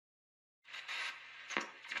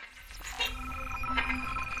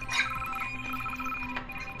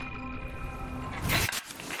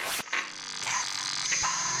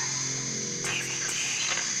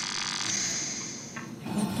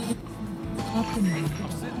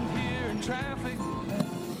I'm sitting here in traffic.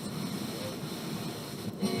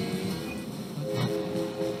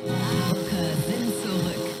 Sind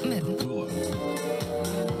zurück mit Tour.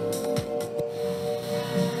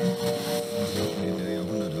 In der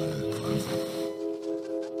Jahrhundertwelle. Wahnsinn.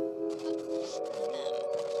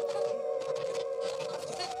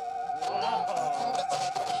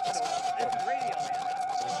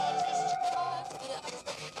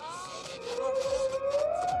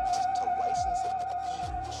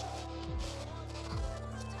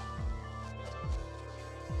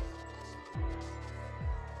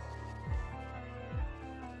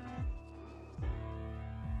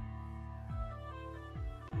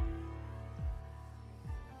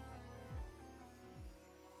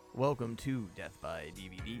 Welcome to Death by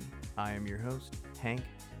DVD. I am your host, Hank.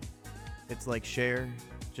 It's like Cher,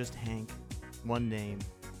 just Hank. One name,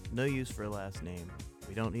 no use for a last name.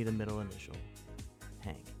 We don't need a middle initial.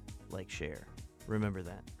 Hank, like Cher. Remember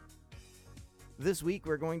that. This week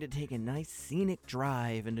we're going to take a nice scenic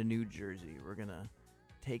drive into New Jersey. We're going to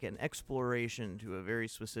take an exploration to a very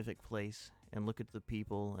specific place and look at the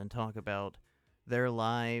people and talk about their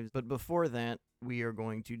lives. But before that, we are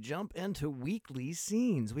going to jump into weekly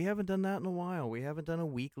scenes. We haven't done that in a while. We haven't done a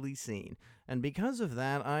weekly scene. And because of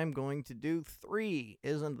that, I'm going to do 3.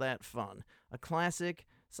 Isn't that fun? A classic,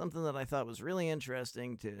 something that I thought was really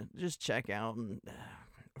interesting to just check out. And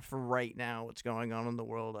for right now, what's going on in the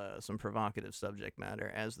world, some provocative subject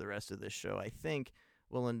matter, as the rest of this show, I think,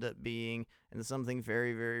 will end up being, and something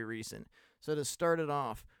very, very recent. So to start it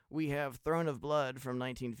off, we have Throne of Blood from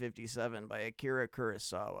 1957 by Akira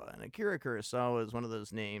Kurosawa. And Akira Kurosawa is one of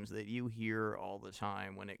those names that you hear all the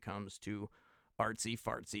time when it comes to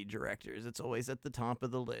artsy-fartsy directors. It's always at the top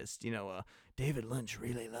of the list. You know, David Lynch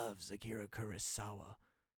really loves Akira Kurosawa.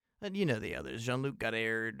 And you know the others, Jean-Luc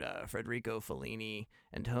Godard, Federico Fellini,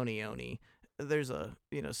 Antonioni. There's a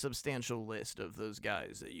substantial list of those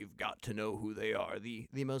guys that you've got to know who they are. The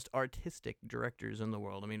most artistic directors in the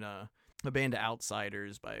world. I mean, A Band of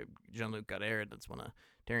Outsiders by Jean-Luc Godard, that's one of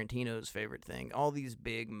Tarantino's favorite thing. All these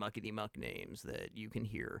big muckety-muck names that you can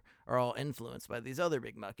hear are all influenced by these other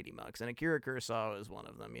big muckety-mucks, and Akira Kurosawa is one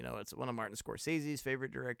of them. You know, it's one of Martin Scorsese's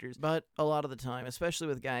favorite directors, but a lot of the time, especially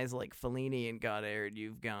with guys like Fellini and Godard,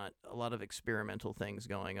 you've got a lot of experimental things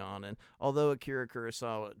going on, and although Akira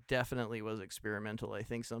Kurosawa definitely was experimental, I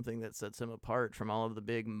think something that sets him apart from all of the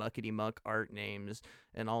big muckety-muck art names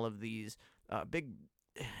and all of these big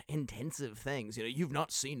intensive things. You know, you've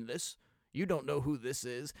not seen this, you don't know who this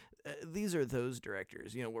is. These are those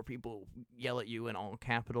directors, you know, where people yell at you in all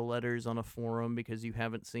capital letters on a forum because you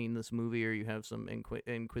haven't seen this movie or you have some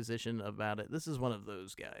inquisition about it. This is one of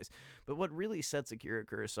those guys. But what really sets Akira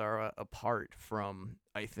Kurosawa apart from,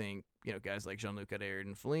 I think, you know, guys like Jean-Luc Godard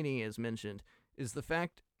and Fellini, as mentioned, is the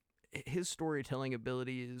fact his storytelling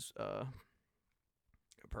ability is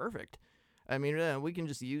perfect. I mean, we can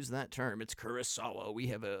just use that term. It's Kurosawa. We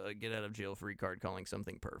have a get-out-of-jail-free card calling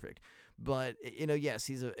something perfect. But, you know, yes,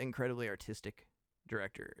 he's an incredibly artistic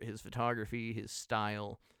director. His photography, his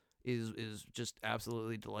style is just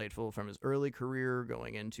absolutely delightful from his early career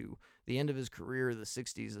going into the end of his career, the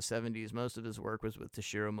 60s, the 70s. Most of his work was with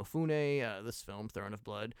Toshiro Mifune. This film, Throne of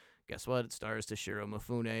Blood, guess what? It stars Toshiro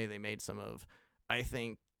Mifune. They made some of, I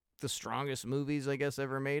think, the strongest movies, I guess,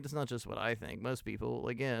 ever made. It's not just what I think. Most people,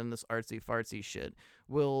 again, this artsy-fartsy shit,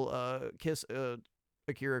 will kiss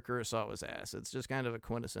Akira Kurosawa's ass. It's just kind of a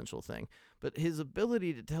quintessential thing. But his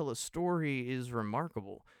ability to tell a story is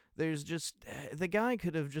remarkable. There's just... the guy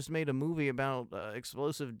could have just made a movie about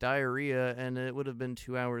explosive diarrhea, and it would have been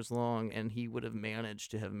 2 hours long, and he would have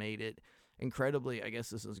managed to have made it incredibly, I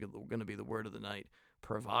guess this is going to be the word of the night,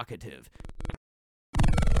 provocative.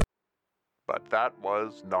 But that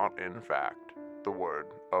was not, in fact, the word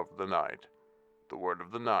of the night. The word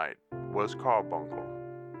of the night was carbuncle,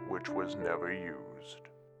 which was never used.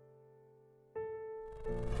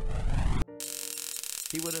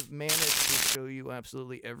 He would have managed to show you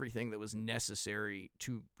absolutely everything that was necessary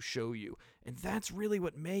to show you. And that's really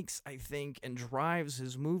what makes, I think, and drives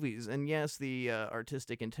his movies. And yes, the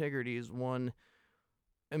artistic integrity is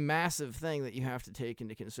a massive thing that you have to take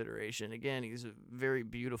into consideration. Again, he's a very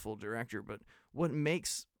beautiful director, but what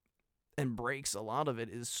makes and breaks a lot of it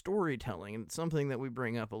is storytelling. And something that we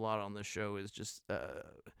bring up a lot on this show is just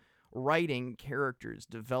writing, characters,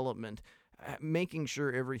 development, making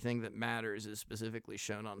sure everything that matters is specifically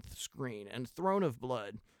shown on the screen. And Throne of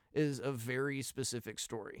Blood is a very specific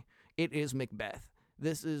story. It is Macbeth.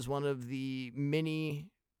 This is one of the many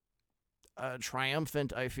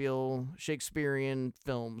triumphant, I feel, Shakespearean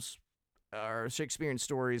films, or Shakespearean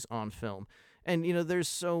stories on film. And, there's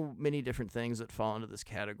so many different things that fall into this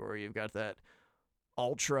category. You've got that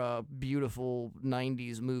ultra beautiful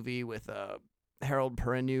 90s movie with Harold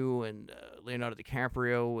Perrineau and Leonardo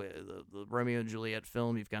DiCaprio, the Romeo and Juliet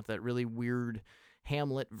film. You've got that really weird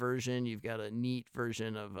Hamlet version. You've got a neat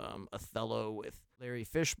version of Othello with Larry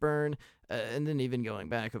Fishburne. And then even going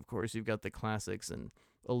back, of course, you've got the classics and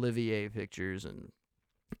Olivier pictures and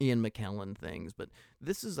Ian McKellen things. But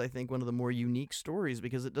this is, I think, one of the more unique stories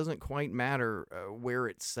because it doesn't quite matter where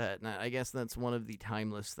it's set. And I guess that's one of the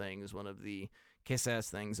timeless things, one of the kiss-ass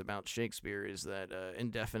things about Shakespeare is that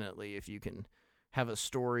indefinitely, if you can have a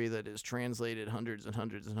story that is translated hundreds and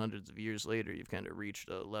hundreds and hundreds of years later, you've kind of reached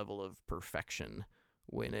a level of perfection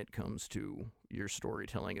when it comes to your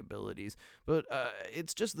storytelling abilities. But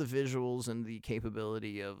it's just the visuals and the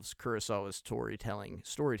capability of Kurosawa's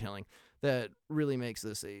storytelling that really makes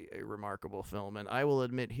this a remarkable film. And I will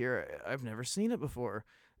admit here, I've never seen it before.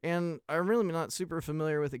 And I'm really not super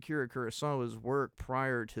familiar with Akira Kurosawa's work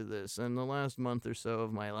prior to this. And the last month or so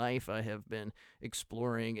of my life, I have been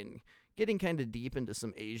exploring and getting kind of deep into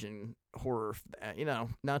some Asian horror,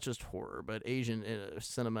 not just horror, but Asian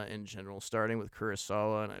cinema in general, starting with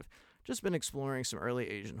Kurosawa. And I've just been exploring some early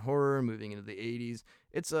Asian horror, moving into the 80s.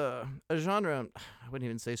 It's a genre, I wouldn't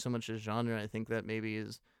even say so much a genre, I think that maybe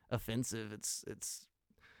is offensive. It's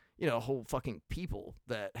a whole fucking people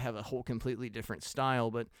that have a whole completely different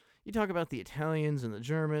style. But you talk about the Italians and the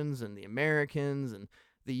Germans and the Americans and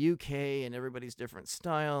the UK and everybody's different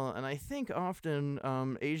style, and I think often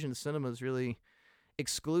Asian cinema is really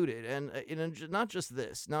excluded, and not just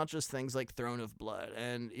this, not just things like Throne of Blood,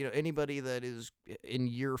 and anybody that is in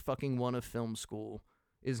year fucking 1 of film school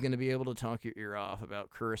is going to be able to talk your ear off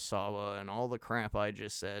about Kurosawa and all the crap I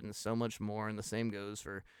just said, and so much more, and the same goes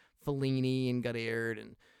for Fellini and Godard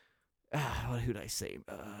and who'd I say?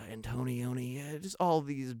 Antonioni, just all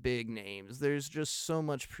these big names. There's just so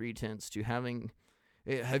much pretense to having.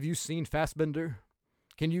 Have you seen Fassbender?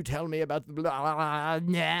 Can you tell me about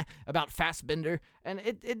about Fassbender? And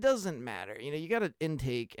it doesn't matter. You got to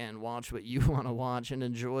intake and watch what you want to watch and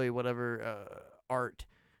enjoy whatever art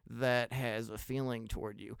that has a feeling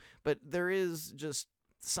toward you. But there is just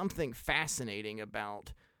something fascinating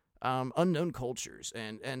about unknown cultures,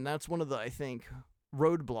 and that's one of the, I think,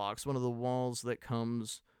 roadblocks, one of the walls that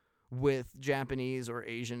comes with Japanese or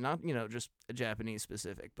Asian, not, just Japanese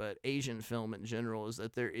specific, but Asian film in general, is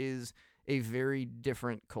that there is a very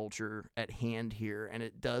different culture at hand here, and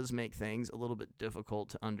it does make things a little bit difficult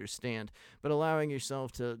to understand. But allowing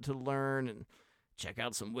yourself to learn and check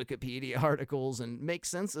out some Wikipedia articles and make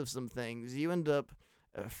sense of some things, you end up,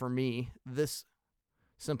 for me, this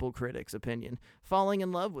simple critic's opinion, falling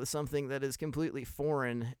in love with something that is completely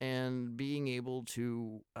foreign, and being able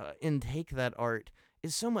to intake that art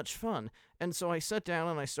is so much fun. And so I sat down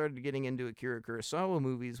and I started getting into Akira Kurosawa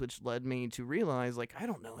movies, which led me to realize, I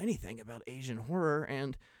don't know anything about Asian horror,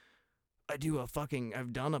 and I've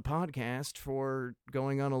done a podcast for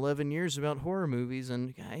going on 11 years about horror movies,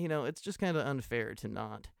 and, it's just kind of unfair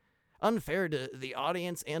to the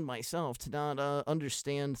audience and myself to not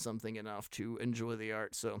understand something enough to enjoy the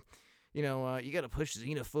art. So, you got to push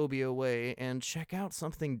xenophobia away and check out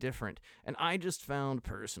something different. And I just found,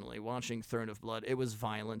 personally, watching Throne of Blood, it was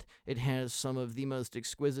violent. It has some of the most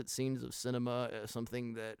exquisite scenes of cinema,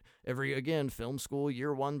 something that every, film school,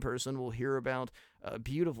 year 1 person will hear about. A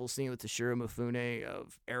beautiful scene with Toshiro Mifune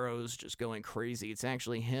of arrows just going crazy. It's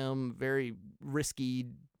actually him, very risky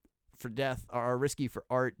for death, or risky for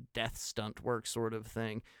art, death stunt work sort of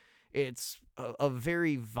thing. It's a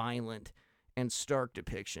very violent and stark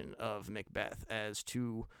depiction of Macbeth, as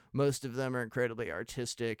to most of them are incredibly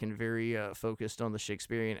artistic and very focused on the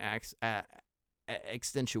Shakespearean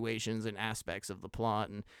accentuations and aspects of the plot,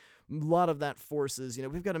 and a lot of that forces,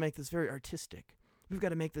 we've got to make this very artistic. We've got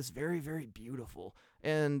to make this very, very beautiful.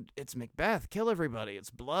 And it's Macbeth, kill everybody, it's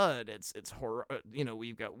blood, it's horror,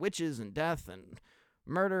 we've got witches and death and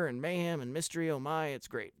murder and mayhem and mystery, oh my, it's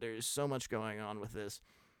great. There's so much going on with this.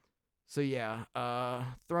 So yeah,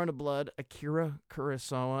 Throne of Blood, Akira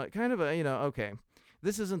Kurosawa, kind of a, okay,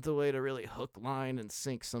 this isn't the way to really hook, line, and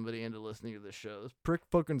sink somebody into listening to this show. This prick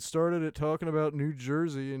fucking started it talking about New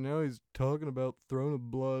Jersey, and now he's talking about Throne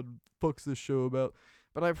of Blood. Fuck's this show about?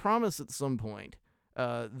 But I promise at some point,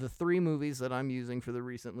 the 3 movies that I'm using for the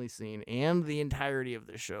recently seen and the entirety of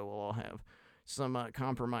the show will all have some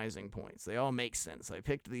compromising points. They all make sense. I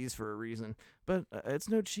picked these for a reason, but it's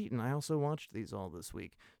no cheating. I also watched these all this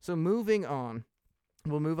week. So moving on,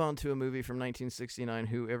 we'll move on to a movie from 1969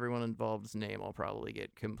 who everyone involved's name I'll probably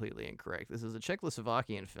get completely incorrect. This is a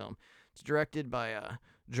Czechoslovakian film. It's directed by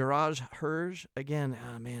Jaraj Herz. Again,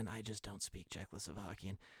 man, I just don't speak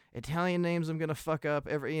Czechoslovakian. Italian names I'm going to fuck up.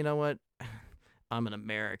 You know what? I'm an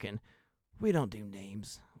American. We don't do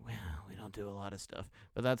names. Well, we don't do a lot of stuff,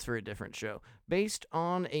 but that's for a different show. Based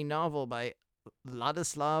on a novel by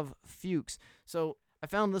Ladislav Fuchs. So I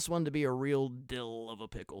found this one to be a real dill of a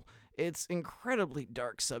pickle. It's incredibly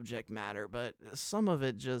dark subject matter, but some of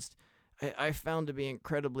it just I found to be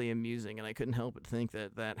incredibly amusing, and I couldn't help but think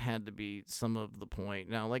that that had to be some of the point.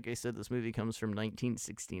 Now, like I said, this movie comes from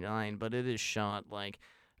 1969, but it is shot like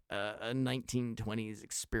a 1920s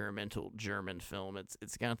experimental German film.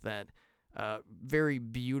 It's got that very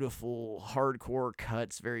beautiful hardcore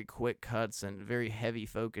cuts, very quick cuts, and very heavy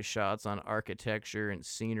focus shots on architecture and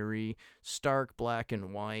scenery, stark black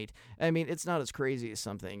and white. I mean, it's not as crazy as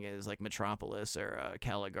something as like Metropolis or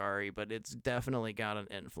Caligari, but it's definitely got an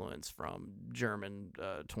influence from German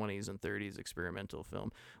 20s and 30s experimental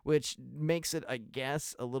film, which makes it, I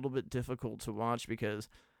guess, a little bit difficult to watch because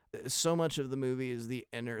so much of the movie is the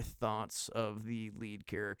inner thoughts of the lead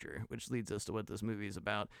character, which leads us to what this movie is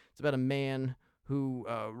about. It's about a man who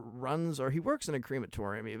he works in a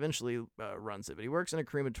crematorium. He eventually runs it, but he works in a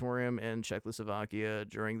crematorium in Czechoslovakia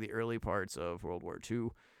during the early parts of World War II.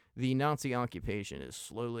 The Nazi occupation is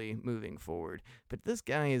slowly moving forward, but this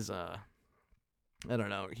guy is, I don't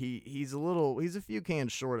know, he's a few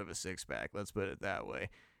cans short of a six-pack, let's put it that way.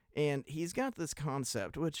 And he's got this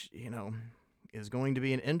concept, which, is going to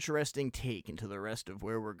be an interesting take into the rest of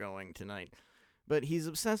where we're going tonight. But he's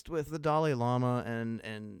obsessed with the Dalai Lama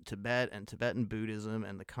and Tibet and Tibetan Buddhism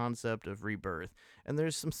and the concept of rebirth. And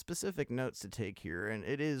there's some specific notes to take here, and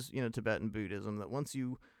it is, Tibetan Buddhism, that once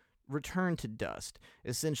you return to dust,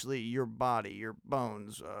 essentially your body, your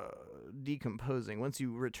bones decomposing, once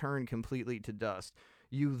you return completely to dust,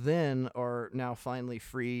 you then are now finally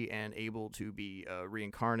free and able to be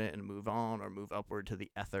reincarnate and move on or move upward to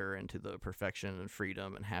the ether and to the perfection and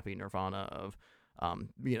freedom and happy nirvana of,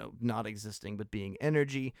 not existing but being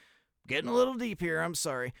energy. Getting a little deep here, I'm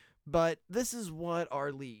sorry. But this is what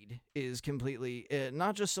our lead is completely,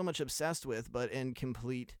 not just so much obsessed with, but in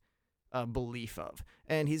complete belief of.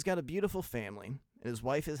 And he's got a beautiful family. His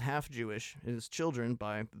wife is half Jewish. His children,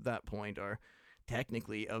 by that point, are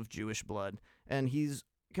technically of Jewish blood, and he's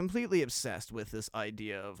completely obsessed with this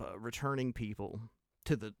idea of returning people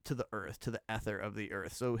to the earth, to the ether of the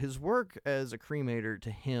earth. So his work as a cremator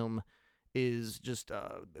to him is just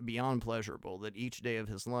beyond pleasurable, that each day of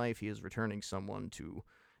his life he is returning someone to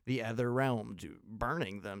the other realm, to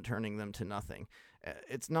burning them, turning them to nothing.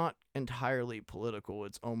 It's not entirely political,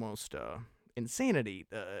 it's almost insanity,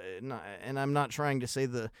 and I'm not trying to say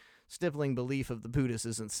the stippling belief of the Buddhists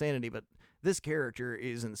is insanity, but this character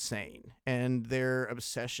is insane, and their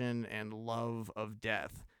obsession and love of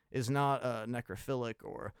death is not a necrophilic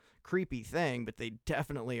or creepy thing, but they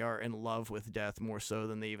definitely are in love with death more so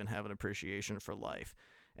than they even have an appreciation for life.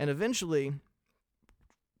 And eventually,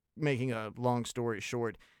 making a long story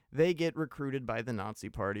short, they get recruited by the Nazi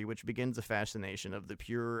Party, which begins a fascination of the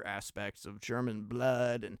pure aspects of German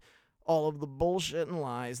blood and all of the bullshit and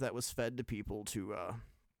lies that was fed to people to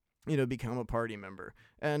become a party member.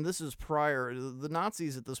 And this is prior, the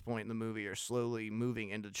Nazis at this point in the movie are slowly moving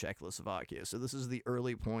into Czechoslovakia. So this is the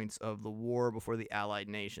early points of the war before the Allied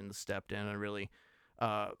nations stepped in and really,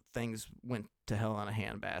 things went to hell in a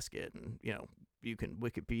handbasket. And, you can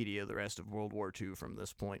Wikipedia the rest of World War II from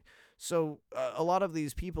this point. So a lot of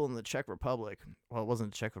these people in the Czech Republic, well, it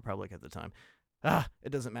wasn't the Czech Republic at the time, it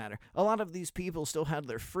doesn't matter. A lot of these people still had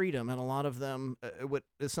their freedom, and a lot of them, what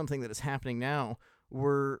is something that is happening now,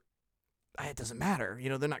 it doesn't matter.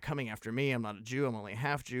 They're not coming after me. I'm not a Jew. I'm only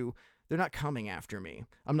half Jew. They're not coming after me.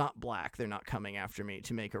 I'm not black. They're not coming after me,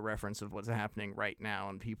 to make a reference of what's happening right now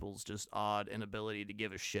and people's just odd inability to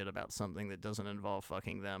give a shit about something that doesn't involve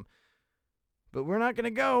fucking them. But we're not going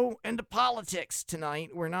to go into politics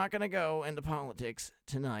tonight. We're not going to go into politics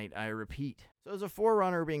tonight, I repeat. So as a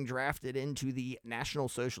forerunner being drafted into the National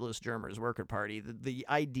Socialist German Worker Party, the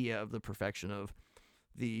idea of the perfection of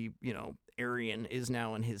the, Aryan is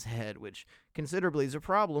now in his head, which considerably is a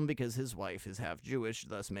problem because his wife is half Jewish,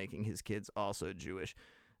 thus making his kids also Jewish.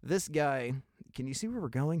 This guy, can you see where we're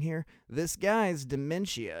going here? This guy's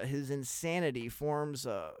dementia, his insanity forms,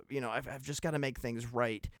 I've just got to make things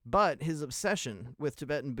right. But his obsession with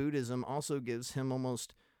Tibetan Buddhism also gives him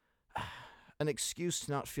almost an excuse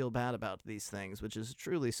to not feel bad about these things, which is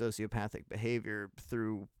truly sociopathic behavior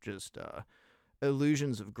through just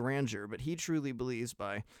illusions of grandeur. But he truly believes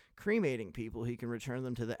by cremating people, he can return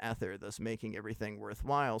them to the ether, thus making everything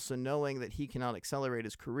worthwhile. So knowing that he cannot accelerate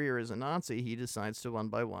his career as a Nazi, he decides to one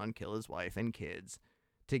by one kill his wife and kids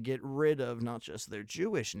to get rid of not just their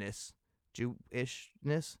Jewishness,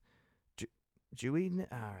 Jewishness? Jewy?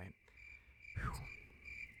 All right. Whew.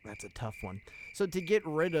 That's a tough one. So to get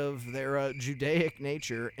rid of their Judaic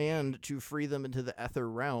nature and to free them into the Ether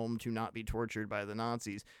realm to not be tortured by the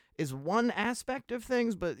Nazis is one aspect of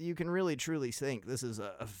things, but you can really truly think this is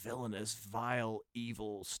a villainous, vile,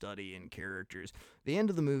 evil study in characters. The end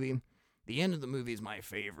of the movie is my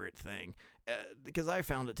favorite thing because I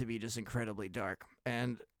found it to be just incredibly dark.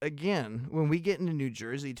 And again, when we get into New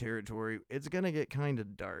Jersey territory, it's going to get kind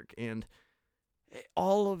of dark. And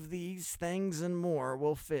all of these things and more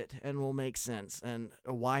will fit and will make sense, and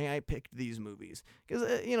why I picked these movies. Because,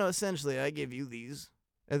 essentially, I give you these,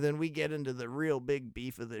 and then we get into the real big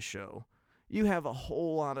beef of the show. You have a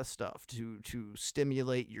whole lot of stuff to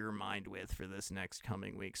stimulate your mind with for this next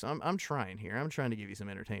coming week. So I'm trying here. I'm trying to give you some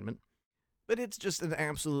entertainment. But it's just an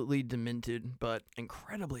absolutely demented, but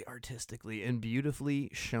incredibly artistically and beautifully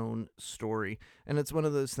shown story. And it's one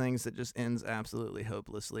of those things that just ends absolutely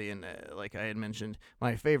hopelessly. And like I had mentioned,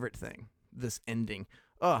 my favorite thing, this ending.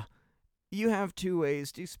 You have two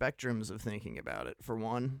spectrums of thinking about it. For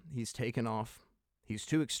one, he's taken off. He's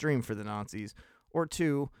too extreme for the Nazis. Or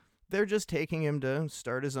two, they're just taking him to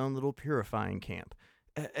start his own little purifying camp.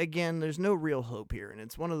 Again, there's no real hope here, and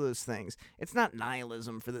it's one of those things. It's not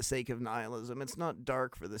nihilism for the sake of nihilism. It's not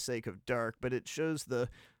dark for the sake of dark, but it shows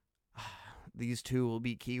these two will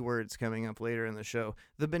be keywords coming up later in the show,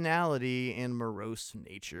 the banality and morose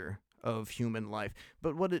nature of human life.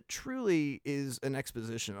 But what it truly is an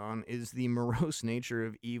exposition on is the morose nature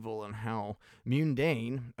of evil and how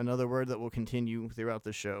mundane, another word that will continue throughout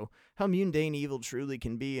the show, how mundane evil truly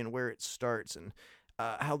can be and where it starts, and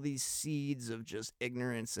how these seeds of just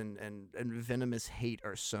ignorance and venomous hate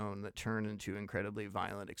are sown that turn into incredibly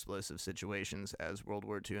violent, explosive situations, as World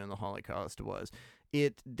War II and the Holocaust was.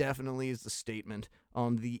 It definitely is a statement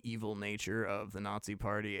on the evil nature of the Nazi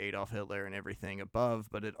Party, Adolf Hitler, and everything above,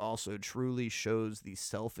 but it also truly shows the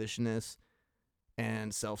selfishness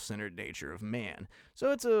and self-centered nature of man. So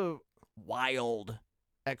it's a wild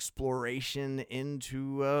exploration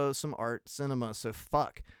into some art cinema. So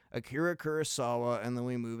fuck Akira Kurosawa, and then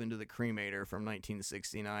we move into The Cremator from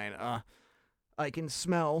 1969. I can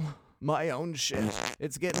smell my own shit.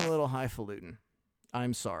 It's getting a little highfalutin.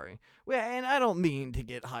 I'm sorry. Well, and I don't mean to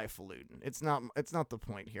get highfalutin. It's not the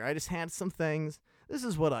point here. I just had some things. This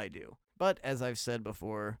is what I do. But as I've said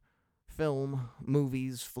before, film,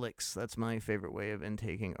 movies, flicks, that's my favorite way of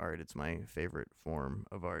intaking art. It's my favorite form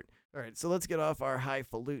of art. All right, so let's get off our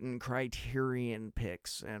highfalutin Criterion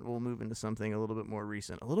picks, and we'll move into something a little bit more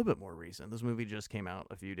recent. This movie just came out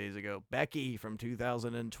a few days ago. Becky from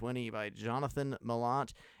 2020 by Jonathan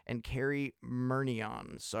Milott and Carrie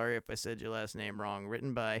Murnion. Sorry if I said your last name wrong.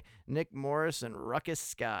 Written by Nick Morris and Ruckus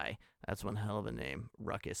Skye. That's one hell of a name,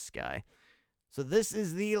 Ruckus Skye. So this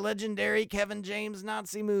is the legendary Kevin James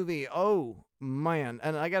Nazi movie. Oh, man.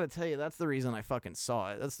 And I gotta tell you, that's the reason I fucking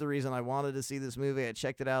saw it. That's the reason I wanted to see this movie. I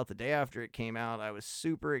checked it out the day after it came out. I was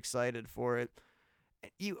super excited for it.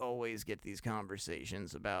 You always get these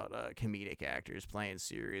conversations about comedic actors playing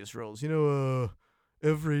serious roles.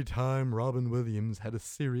 Every time Robin Williams had a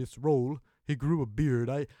serious role, he grew a beard.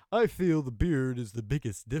 I feel the beard is the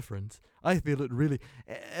biggest difference. I feel it really...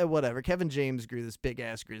 whatever. Kevin James grew this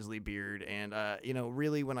big-ass grizzly beard, and,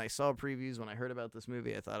 really, when I saw previews, when I heard about this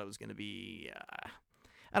movie, I thought it was going to be...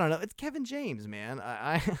 I don't know. It's Kevin James, man.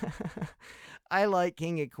 I like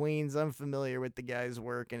King of Queens. I'm familiar with the guy's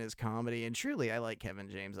work and his comedy, and truly, I like Kevin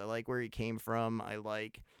James. I like where he came from. I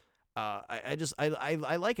like...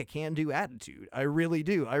 I like a can-do attitude. I really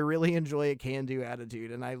do. I really enjoy a can-do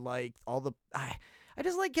attitude, and I like all the... I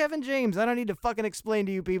just like Kevin James. I don't need to fucking explain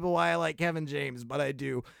to you people why I like Kevin James, but I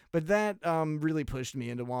do. But that really pushed me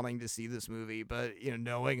into wanting to see this movie. But,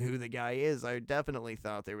 knowing who the guy is, I definitely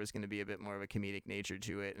thought there was going to be a bit more of a comedic nature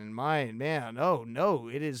to it. And man, oh no,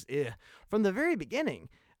 it is... From the very beginning...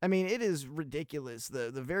 I mean, it is ridiculous. The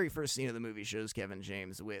very first scene of the movie shows Kevin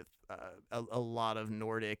James with a lot of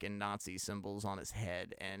Nordic and Nazi symbols on his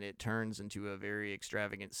head, and it turns into a very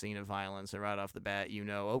extravagant scene of violence, and right off the bat,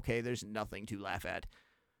 okay, there's nothing to laugh at.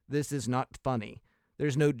 This is not funny.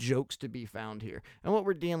 There's no jokes to be found here. And what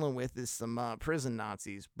we're dealing with is some prison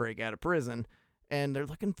Nazis break out of prison, and they're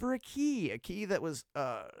looking for a key that was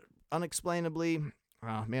unexplainably...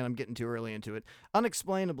 Oh, man, I'm getting too early into it.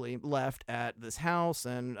 Unexplainably left at this house,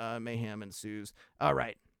 and mayhem ensues. All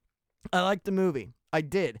right. I liked the movie. I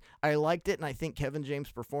did. I liked it, and I think Kevin James'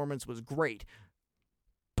 performance was great.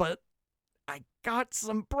 But I got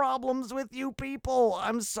some problems with you people.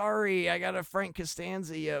 I'm sorry. I got a Frank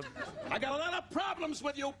Costanza. I got a lot of problems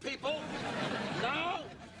with you people. Now,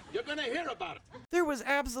 you're going to hear about it. There was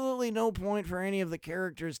absolutely no point for any of the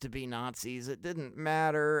characters to be Nazis. It didn't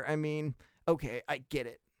matter. I mean... Okay, I get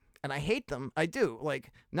it. and I hate them. I do.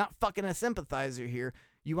 Like, not fucking a sympathizer here.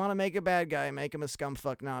 You want to make a bad guy, make him a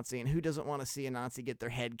scumfuck Nazi, and who doesn't want to see a Nazi get their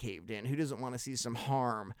head caved in? Who doesn't want to see some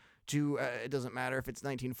harm to, it doesn't matter if it's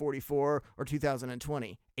 1944 or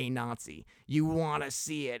 2020, a Nazi. You want to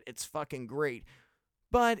see it. It's fucking great.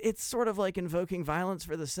 But it's sort of like invoking violence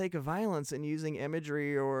for the sake of violence and using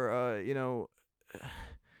imagery or,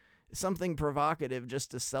 something provocative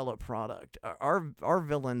just to sell a product. Our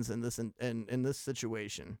villains in this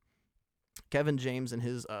situation, Kevin James and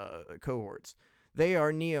his cohorts, they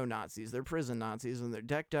are neo-Nazis. They're prison Nazis, and they're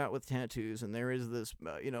decked out with tattoos, and there is this,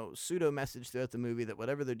 pseudo-message throughout the movie that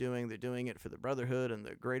whatever they're doing it for the brotherhood and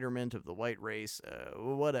the greaterment of the white race,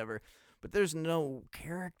 whatever. But there's no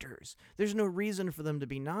characters. There's no reason for them to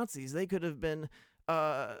be Nazis. They could have been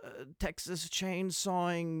Texas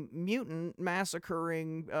chainsawing mutant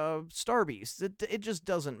massacring star beasts. It just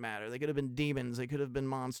doesn't matter. They could have been demons. They could have been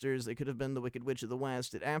monsters. They could have been the Wicked Witch of the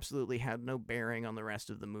West. It absolutely had no bearing on the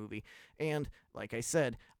rest of the movie. And like I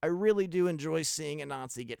said, I really do enjoy seeing a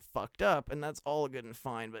Nazi get fucked up, and that's all good and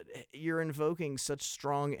fine. But you're invoking such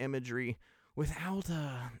strong imagery without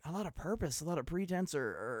a lot of purpose, a lot of pretense,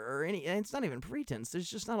 or any. And it's not even pretense. There's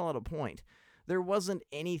just not a lot of point. There wasn't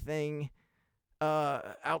anything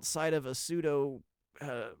outside of a pseudo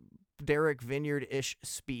Derek Vineyard-ish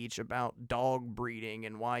speech about dog breeding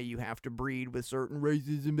and why you have to breed with certain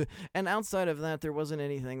races. And outside of that, there wasn't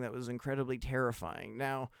anything that was incredibly terrifying.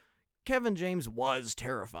 Now, Kevin James was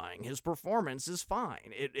terrifying. His performance is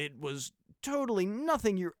fine. It was totally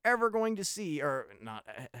nothing you're ever going to see, or not,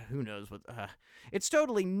 who knows what, it's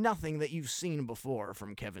totally nothing that you've seen before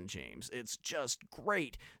from Kevin James. It's just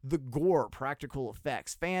great. The gore, practical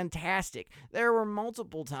effects, fantastic. There were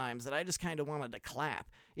multiple times that I just kind of wanted to clap.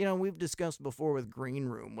 You know, we've discussed before with Green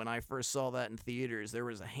Room, when I first saw that in theaters, there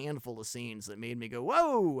was a handful of scenes that made me go,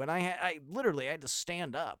 whoa, and I literally had to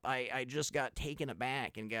stand up. I just got taken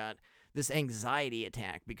aback and got this anxiety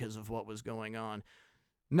attack because of what was going on.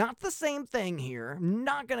 Not the same thing here.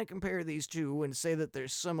 Not going to compare these two and say that they're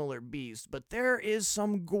similar beasts, but there is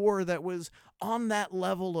some gore that was on that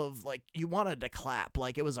level of, like, you wanted to clap,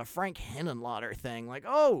 like it was a Frank Henenlotter thing, like,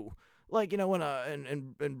 oh, like, when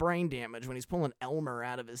in Brain Damage, when he's pulling Elmer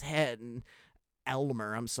out of his head, and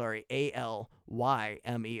Elmer, I'm sorry,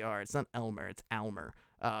 AlYmer, it's not Elmer, it's Almer,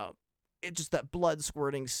 it's just that blood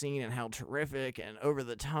squirting scene and how terrific and over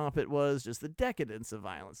the top it was, just the decadence of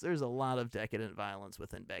violence. There's a lot of decadent violence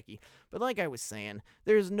within Becky. But like I was saying,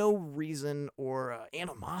 there's no reason or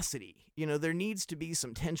animosity. There needs to be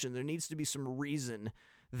some tension. There needs to be some reason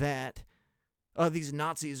that these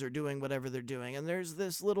Nazis are doing whatever they're doing. And there's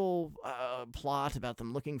this little plot about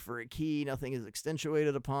them looking for a key. Nothing is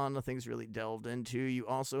accentuated upon. Nothing's really delved into. You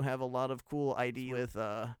also have a lot of cool ideas with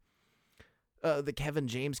the Kevin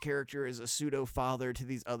James character is a pseudo-father to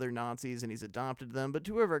these other Nazis, and he's adopted them, but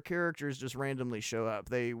two of our characters just randomly show up.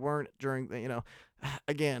 They weren't during,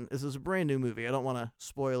 again, this is a brand new movie. I don't want to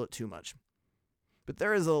spoil it too much. But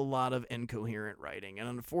there is a lot of incoherent writing, and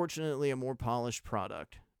unfortunately a more polished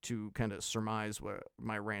product, to kind of surmise where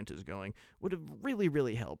my rant is going, would have really,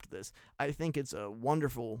 really helped this. I think it's a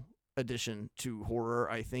wonderful addition to horror.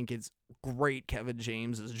 I think it's great Kevin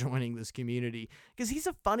James is joining this community because he's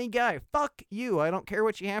a funny guy. Fuck you. I don't care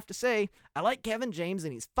what you have to say. I like Kevin James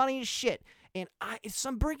and he's funny as shit. And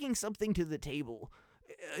I'm bringing something to the table.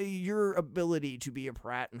 Your ability to be a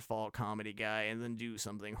Pratt and Fall comedy guy and then do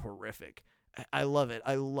something horrific. I love it.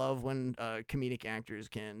 I love when comedic actors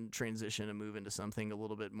can transition and move into something a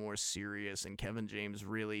little bit more serious, and Kevin James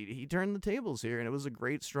he turned the tables here, and it was a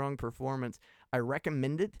great, strong performance. I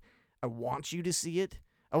recommend it. I want you to see it.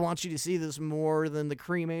 I want you to see this more than The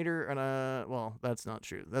Cremator, and well, that's not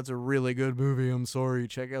true. That's a really good movie, I'm sorry.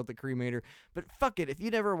 Check out The Cremator. But fuck it, if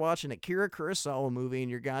you never watch an Akira Kurosawa movie in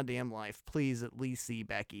your goddamn life, please at least see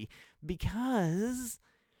Becky. Because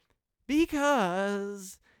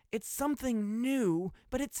it's something new,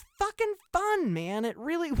 but it's fucking fun, man. It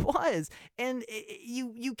really was. And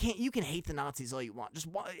you can hate the Nazis all you want.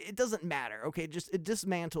 It doesn't matter, okay? Just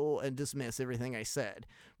dismantle and dismiss everything I said.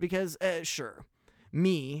 Because, sure,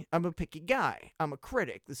 I'm a picky guy. I'm a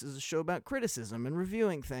critic. This is a show about criticism and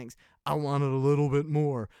reviewing things. I wanted a little bit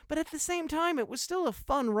more. But at the same time, it was still a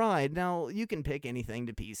fun ride. Now, you can pick anything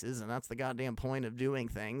to pieces, and that's the goddamn point of doing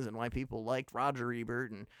things, and why people liked Roger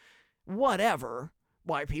Ebert and whatever.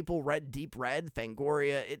 Why people read Deep Red,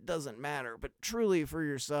 Fangoria, it doesn't matter. But truly, for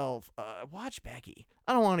yourself, watch Becky.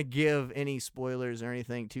 I don't want to give any spoilers or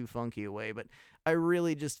anything too funky away, but I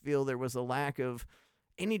really just feel there was a lack of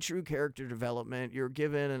any true character development. You're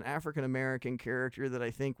given an African-American character that I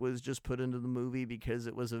think was just put into the movie because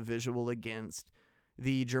it was a visual against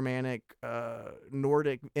the Germanic,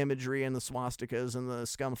 Nordic imagery and the swastikas and the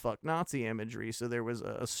scumfuck Nazi imagery. So there was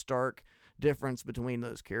a stark difference between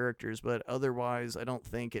those characters, but otherwise I don't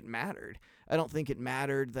think it mattered. I don't think it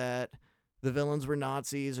mattered that the villains were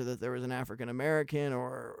Nazis or that there was an African American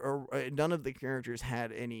or none of the characters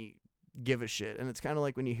had any give a shit. And it's kind of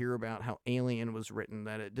like when you hear about how Alien was written,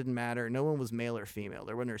 that it didn't matter. No one was male or female.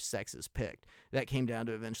 There weren't no sexes picked. That came down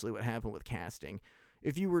to eventually what happened with casting.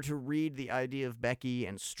 If you were to read the idea of Becky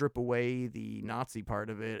and strip away the Nazi part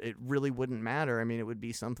of it, it really wouldn't matter. I mean, it would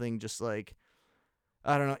be something just like,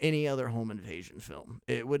 I don't know, any other home invasion film.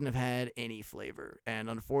 It wouldn't have had any flavor. And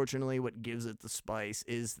unfortunately, what gives it the spice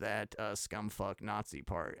is that scumfuck Nazi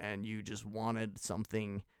part. And you just wanted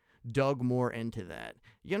something dug more into that.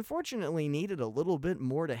 You unfortunately needed a little bit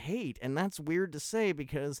more to hate. And that's weird to say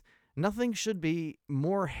because nothing should be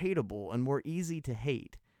more hateable and more easy to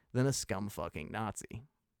hate than a scumfucking Nazi.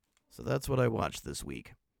 So that's what I watched this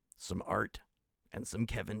week. Some art and some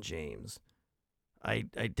Kevin James. I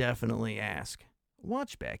definitely ask,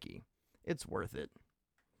 watch Becky. It's worth it.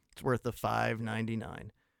 It's worth the $5.99.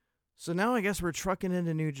 So now I guess we're trucking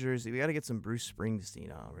into New Jersey. We got to get some Bruce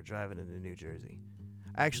Springsteen on. We're driving into New Jersey.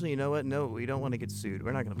 Actually, you know what? No, we don't want to get sued.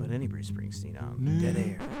 We're not going to put any Bruce Springsteen on. Dead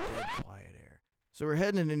air. Dead quiet air. So we're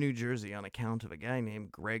heading into New Jersey on account of a guy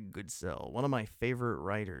named Greg Goodsell, one of my favorite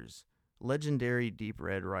writers. Legendary Deep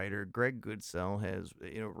Red writer Greg Goodsell has,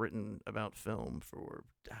 written about film for,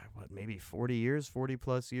 maybe 40 years, 40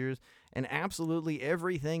 plus years, and absolutely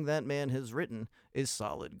everything that man has written is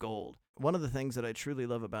solid gold. One of the things that I truly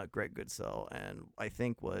love about Greg Goodsell, and I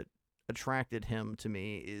think what attracted him to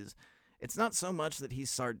me, is it's not so much that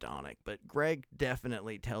he's sardonic, but Greg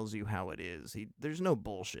definitely tells you how it is. There's no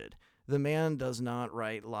bullshit. The man does not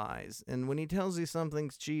write lies, and when he tells you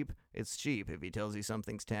something's cheap, it's cheap. If he tells you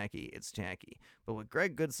something's tacky, it's tacky. But what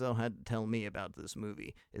Greg Goodsell had to tell me about this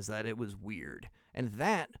movie is that it was weird, and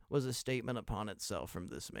that was a statement upon itself from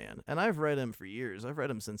this man. And I've read him for years. I've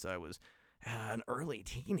read him since I was an early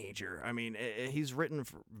teenager. I mean, he's written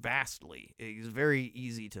vastly. He's very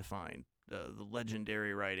easy to find, the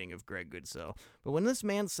legendary writing of Greg Goodsell. But when this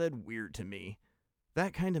man said weird to me,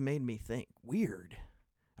 that kind of made me think, weird?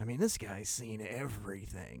 I mean, this guy's seen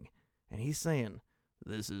everything, and he's saying,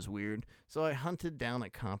 this is weird. So I hunted down a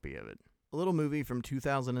copy of it. A little movie from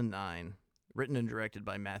 2009, written and directed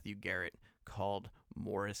by Matthew Garrett, called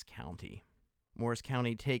Morris County. Morris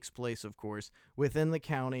County takes place, of course, within the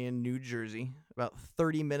county in New Jersey, about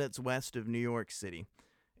 30 minutes west of New York City.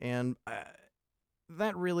 And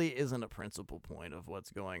that really isn't a principal point of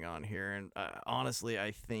what's going on here. And honestly,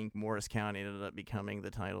 I think Morris County ended up becoming the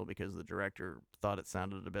title because the director thought it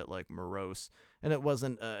sounded a bit like morose, and it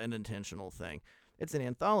wasn't an intentional thing. It's an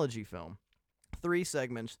anthology film, 3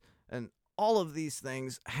 segments, and all of these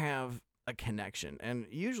things have a connection. And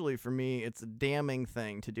usually for me, it's a damning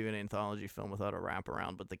thing to do an anthology film without a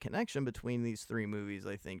wraparound, but the connection between these 3 movies,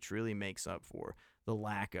 I think, truly makes up for the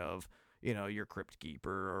lack of, your Crypt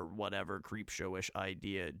Keeper or whatever creep showish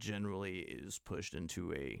idea generally is pushed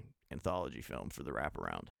into a anthology film for the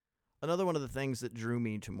wraparound. Another one of the things that drew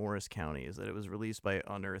me to Morris County is that it was released by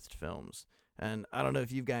Unearthed Films. And I don't know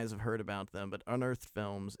if you guys have heard about them, but Unearthed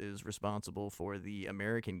Films is responsible for the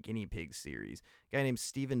American Guinea Pig series. A guy named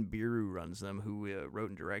Stephen Biru runs them, who wrote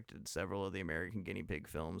and directed several of the American Guinea Pig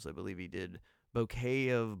films. I believe he did Bouquet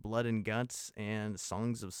of Blood and Guts and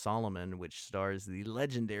Songs of Solomon, which stars the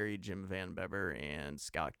legendary Jim Van Bever and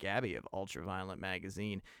Scott Gabby of Ultraviolent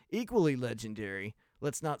Magazine. Equally legendary.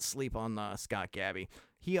 Let's not sleep on Scott Gabby.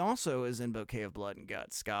 He also is in Bouquet of Blood and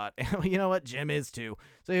Guts, Scott. You know what? Jim is too.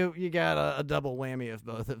 So you got a double whammy of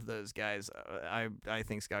both of those guys. I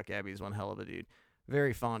think Scott Gabby is one hell of a dude.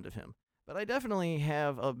 Very fond of him. But I definitely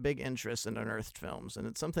have a big interest in Unearthed Films, and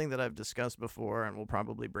it's something that I've discussed before and will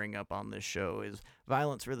probably bring up on this show, is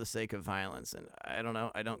violence for the sake of violence. And I don't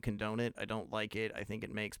know, I don't condone it, I don't like it, I think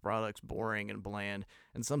it makes products boring and bland,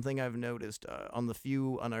 and something I've noticed on the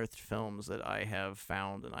few Unearthed Films that I have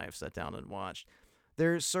found and I have sat down and watched,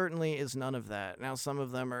 there certainly is none of that. Now, some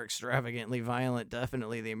of them are extravagantly violent.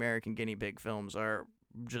 Definitely the American Guinea Pig films are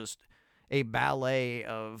just a ballet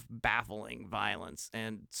of baffling violence,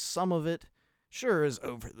 and some of it sure is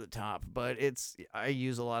over the top, but I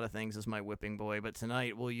use a lot of things as my whipping boy, but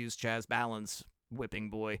tonight we'll use Chaz Ballin's whipping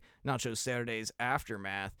boy, Nacho Saturday's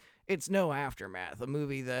Aftermath. It's no Aftermath, a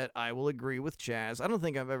movie that I will agree with Chaz. I don't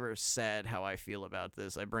think I've ever said how I feel about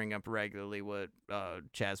this. I bring up regularly what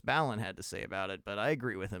Chaz Ballin had to say about it, but I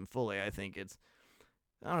agree with him fully. I think it's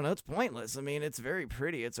pointless. I mean, it's very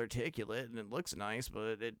pretty, it's articulate, and it looks nice,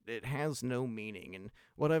 but it has no meaning. And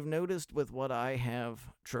what I've noticed with what I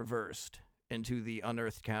have traversed into the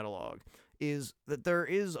Unearthed catalog is that there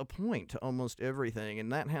is a point to almost everything,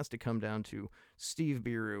 and that has to come down to Steve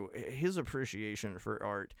Biru. His appreciation for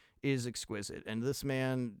art is exquisite, and this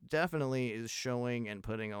man definitely is showing and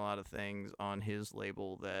putting a lot of things on his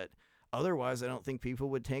label that otherwise I don't think people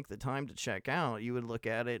would take the time to check out. You would look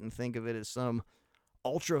at it and think of it as some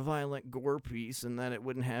ultra-violent gore piece and that it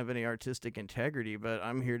wouldn't have any artistic integrity, but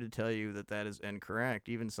I'm here to tell you that that is incorrect.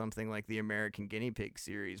 Even something like the American Guinea Pig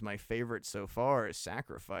series, my favorite so far is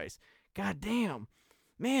Sacrifice. God damn,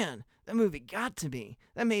 man, that movie got to me.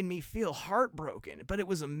 That made me feel heartbroken, but it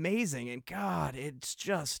was amazing, and God, it's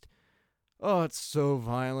just... Oh, it's so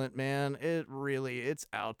violent, man. It's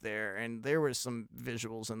out there. And there were some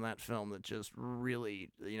visuals in that film that just really,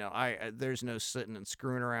 there's no sitting and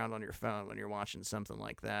screwing around on your phone when you're watching something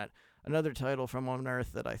like that. Another title from On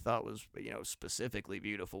Earth that I thought was, specifically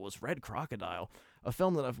beautiful was Red Crocodile, a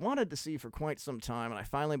film that I've wanted to see for quite some time, and I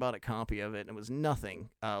finally bought a copy of it, and it was nothing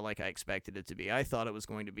like I expected it to be. I thought it was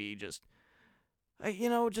going to be just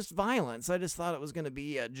violence. I just thought it was going to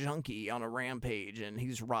be a junkie on a rampage and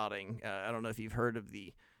he's rotting. I don't know if you've heard of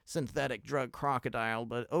the synthetic drug crocodile,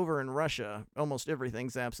 but over in Russia, almost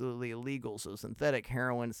everything's absolutely illegal. So synthetic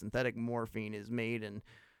heroin, synthetic morphine is made in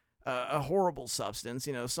a horrible substance,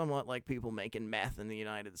 somewhat like people making meth in the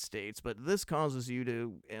United States. But this causes you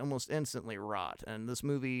to almost instantly rot. And this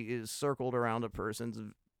movie is circled around a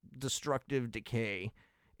person's destructive decay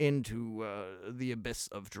into the abyss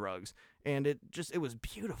of drugs. And it was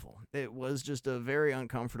beautiful. It was just a very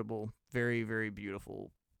uncomfortable, very, very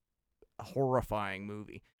beautiful, horrifying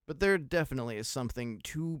movie. But there definitely is something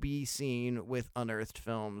to be seen with unearthed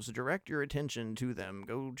films. Direct your attention to them.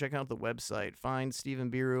 Go check out the website. Find Stephen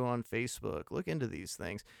Biru on Facebook. Look into these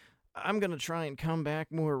things. I'm going to try and come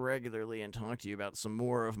back more regularly and talk to you about some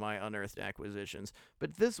more of my unearthed acquisitions.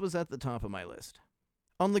 But this was at the top of my list.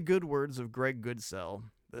 On the good words of Greg Goodsell,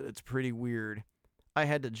 that it's pretty weird, I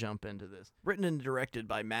had to jump into this. Written and directed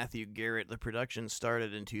by Matthew Garrett, the production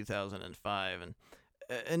started in 2005, and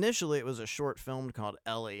initially it was a short film called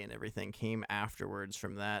Ellie, and everything came afterwards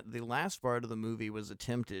from that. The last part of the movie was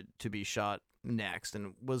attempted to be shot next,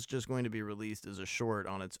 and was just going to be released as a short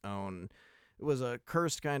on its own. It was a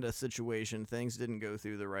cursed kind of situation. Things didn't go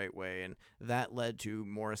through the right way, and that led to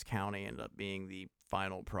Morris County ended up being the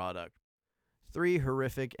final product. 3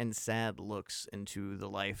 horrific and sad looks into the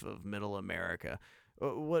life of middle America.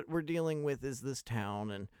 What we're dealing with is this town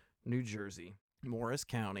in New Jersey, Morris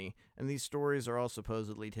County, and these stories are all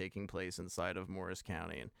supposedly taking place inside of Morris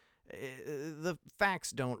County. And the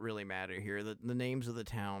facts don't really matter here. The names of the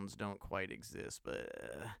towns don't quite exist, but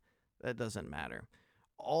that doesn't matter.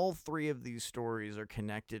 All 3 of these stories are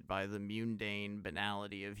connected by the mundane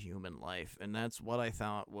banality of human life, and that's what I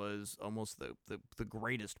thought was almost the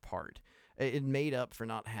greatest part. It made up for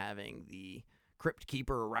not having the Crypt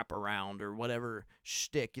Keeper wraparound or whatever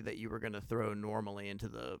shtick that you were going to throw normally into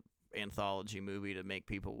the anthology movie to make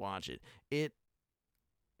people watch it. It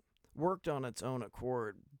worked on its own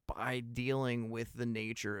accord by dealing with the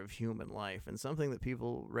nature of human life, and something that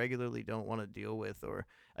people regularly don't want to deal with or,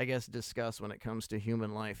 I guess, discuss when it comes to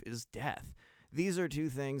human life is death. These are 2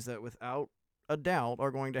 things that without a doubt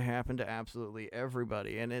are going to happen to absolutely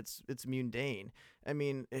everybody, and it's mundane. I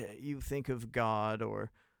mean, you think of God or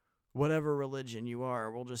whatever religion you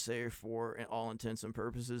are, we'll just say for all intents and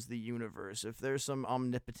purposes, the universe. If there's some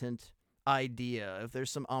omnipotent idea, if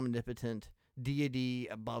there's some omnipotent deity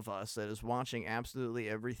above us that is watching absolutely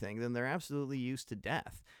everything, then they're absolutely used to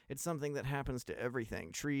death. It's something that happens to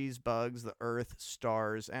everything. Trees, bugs, the earth,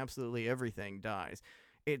 stars, absolutely everything dies.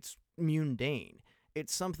 It's mundane.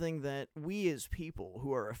 It's something that we as people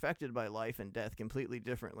who are affected by life and death completely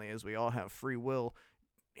differently, as we all have free will,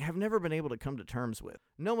 have never been able to come to terms with.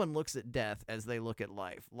 No one looks at death as they look at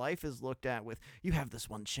life. Life is looked at with, you have this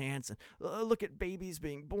one chance, and look at babies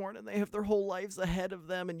being born, and they have their whole lives ahead of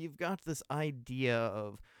them, and you've got this idea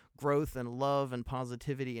of growth and love and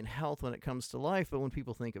positivity and health when it comes to life, but when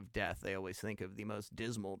people think of death, they always think of the most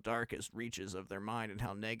dismal, darkest reaches of their mind and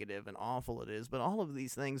how negative and awful it is, but all of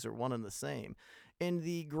these things are one and the same. In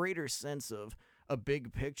the greater sense of a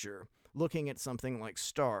big picture, looking at something like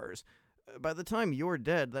stars, by the time you're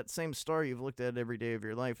dead, that same star you've looked at every day of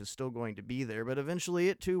your life is still going to be there, but eventually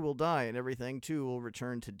it too will die, and everything too will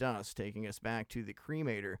return to dust, taking us back to the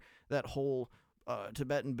cremator, that whole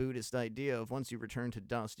Tibetan Buddhist idea of once you return to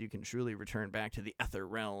dust, you can truly return back to the ether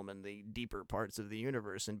realm and the deeper parts of the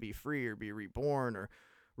universe and be free or be reborn or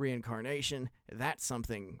reincarnation. That's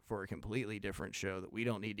something for a completely different show that we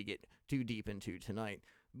don't need to get too deep into tonight.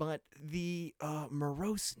 But the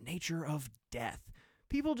morose nature of death,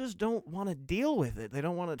 people just don't want to deal with it. They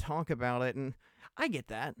don't want to talk about it, and I get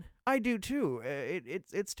that. I do too.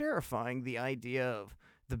 It's terrifying, the idea of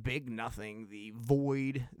the big nothing, the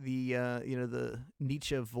void, the the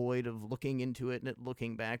Nietzsche void of looking into it and it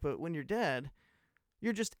looking back. But when you're dead,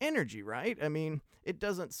 you're just energy, right? I mean, it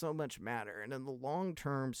doesn't so much matter. And in the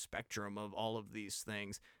long-term spectrum of all of these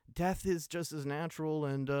things, death is just as natural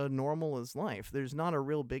and normal as life. There's not a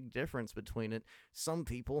real big difference between it. Some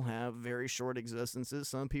people have very short existences.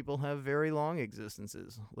 Some people have very long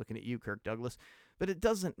existences. Looking at you, Kirk Douglas. But it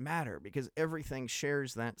doesn't matter because everything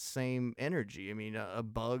shares that same energy. I mean, a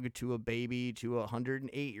bug to a baby to a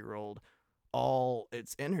 108-year-old, all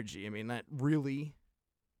its energy. I mean, that really,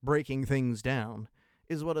 breaking things down,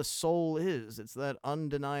 is what a soul is. It's that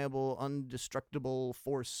undeniable, indestructible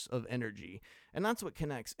force of energy. And that's what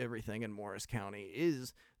connects everything in Morris County,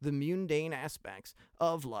 is the mundane aspects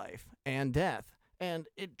of life and death. And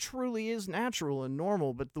it truly is natural and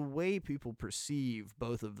normal, but the way people perceive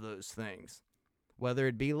both of those things, whether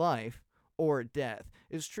it be life or death,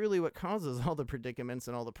 is truly what causes all the predicaments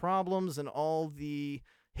and all the problems and all the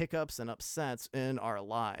hiccups and upsets in our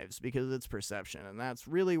lives, because it's perception. And that's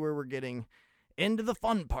really where we're getting into the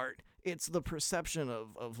fun part. It's the perception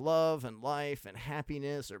of love and life and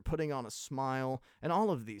happiness, or putting on a smile, and all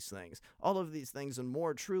of these things. All of these things and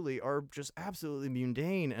more truly are just absolutely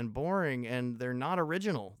mundane and boring, and they're not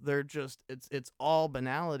original. They're just, it's all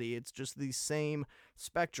banality. It's just the same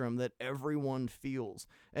spectrum that everyone feels.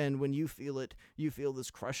 And when you feel it, you feel this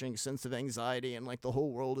crushing sense of anxiety and like the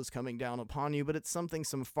whole world is coming down upon you, but it's something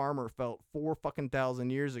some farmer felt 4,000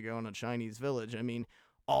 years ago in a Chinese village. I mean,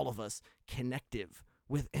 all of us connective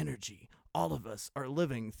with energy. All of us are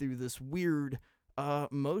living through this weird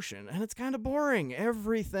motion, and it's kind of boring.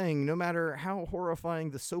 Everything, no matter how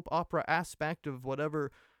horrifying the soap opera aspect of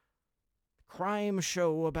whatever crime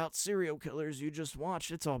show about serial killers you just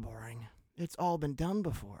watched, it's all boring. It's all been done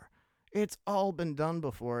before. It's all been done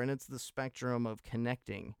before, and it's the spectrum of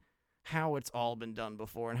connecting how it's all been done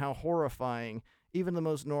before and how horrifying even the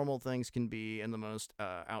most normal things can be and the most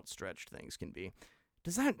outstretched things can be.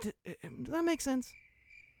 Does that make sense?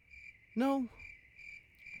 No?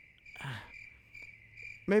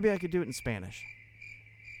 Maybe I could do it in Spanish.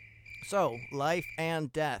 So, life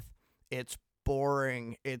and death. It's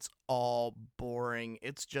boring. It's all boring.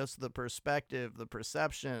 It's just the perspective, the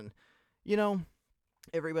perception. You know,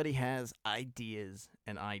 everybody has ideas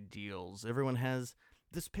and ideals. Everyone has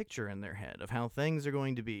this picture in their head of how things are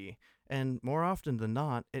going to be. And more often than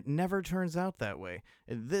not, it never turns out that way.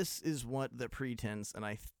 And this is what the pretense, and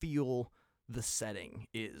I feel the setting,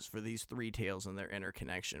 is for these three tales and their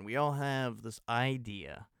interconnection. We all have this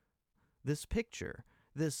idea, this picture,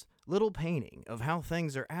 this little painting of how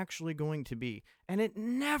things are actually going to be. And it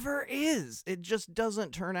never is. It just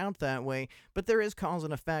doesn't turn out that way. But there is cause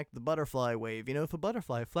and effect, the butterfly wave. You know, if a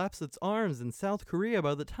butterfly flaps its arms in South Korea,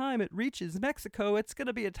 by the time it reaches Mexico, it's going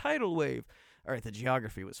to be a tidal wave. All right, the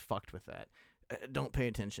geography was fucked with that. Don't pay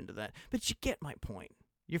attention to that. But you get my point.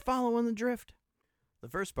 You're following the drift? The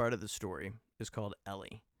first part of the story is called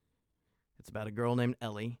Ellie. It's about a girl named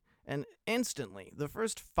Ellie. And instantly, the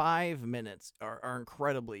first 5 minutes are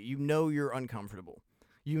incredibly, you know you're uncomfortable.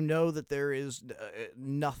 You know that there is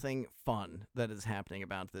nothing fun that is happening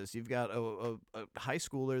about this. You've got a high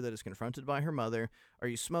schooler that is confronted by her mother. Are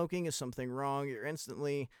you smoking? Is something wrong? You're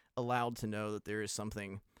instantly allowed to know that there is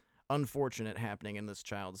something unfortunate happening in this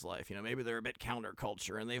child's life. You know, maybe they're a bit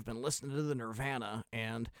counterculture and they've been listening to the Nirvana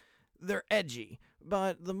and they're edgy.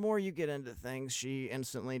 But the more you get into things, she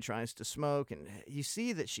instantly tries to smoke, and you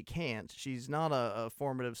see that she can't. She's not a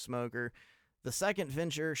formative smoker. The second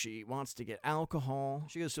venture, she wants to get alcohol.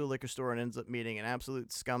 She goes to a liquor store and ends up meeting an absolute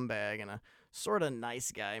scumbag and a sort of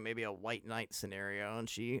nice guy, maybe a white knight scenario, and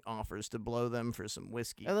she offers to blow them for some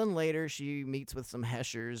whiskey. And then later, she meets with some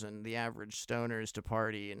heshers and the average stoners to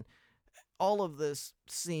party, and all of this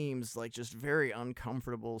seems like just very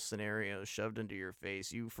uncomfortable scenarios shoved into your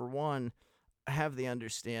face. You, for one, have the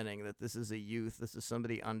understanding that this is a youth, this is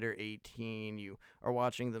somebody under 18, you are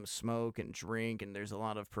watching them smoke and drink, and there's a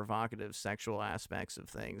lot of provocative sexual aspects of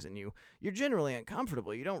things, and you're generally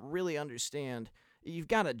uncomfortable. You don't really understand. You've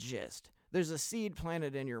got a gist. There's a seed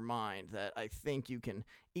planted in your mind that I think you can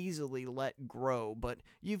easily let grow, but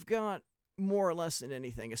you've got more or less than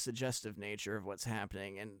anything a suggestive nature of what's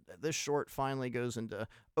happening. And this short finally goes into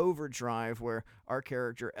overdrive where our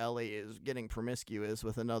character Ellie is getting promiscuous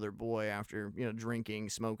with another boy after, you know, drinking,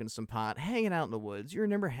 smoking some pot, hanging out in the woods. You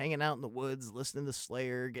remember hanging out in the woods, listening to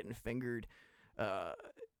Slayer, getting fingered.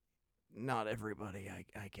 Not everybody,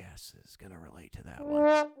 I guess, is gonna relate to that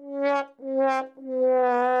one.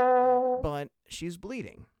 But she's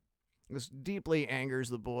bleeding. This deeply angers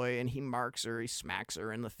the boy, and he marks her, he smacks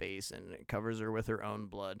her in the face, and covers her with her own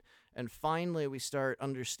blood. And finally, we start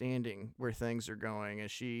understanding where things are going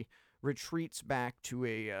as she retreats back to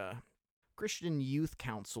a Christian Youth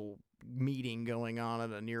Council meeting going on at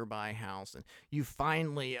a nearby house, and you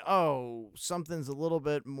finally, something's a little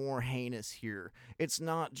bit more heinous here. It's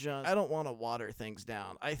not just, I don't want to water things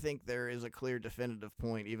down. I think there is a clear definitive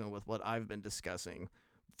point, even with what I've been discussing.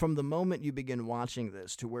 From the moment you begin watching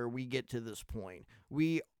this to where we get to this point,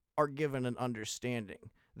 we are given an understanding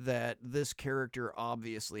that this character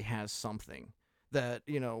obviously has something that,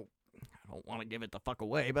 I don't want to give it the fuck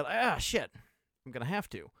away, but shit, I'm gonna have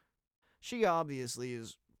to. She obviously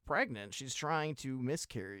is pregnant. She's trying to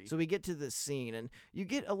miscarry. So we get to this scene, and you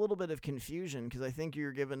get a little bit of confusion because I think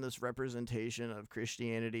you're given this representation of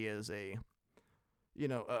Christianity as a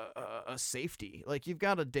safety. Like, you've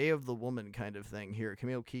got a Day of the Woman kind of thing here.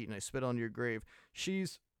 Camille Keaton, I spit on your grave.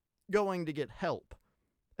 She's going to get help.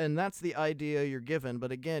 And that's the idea you're given.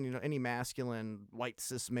 But again, any masculine, white,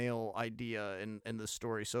 cis male idea in this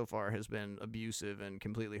story so far has been abusive and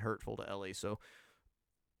completely hurtful to Ellie. So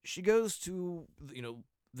she goes to,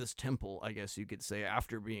 this temple, I guess you could say,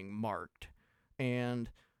 after being marked. And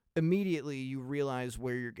immediately you realize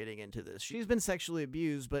where you're getting into this. She's been sexually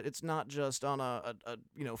abused, but it's not just on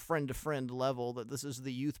a friend-to-friend level that this is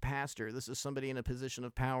the youth pastor. This is somebody in a position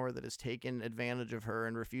of power that has taken advantage of her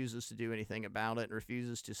and refuses to do anything about it and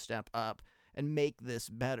refuses to step up and make this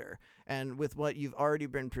better. And with what you've already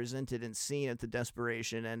been presented and seen at the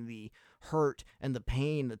desperation and the hurt and the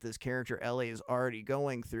pain that this character Ellie is already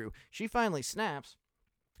going through, she finally snaps.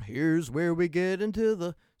 Here's where we get into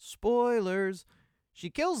the spoilers. She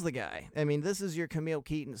kills the guy. I mean, this is your Camille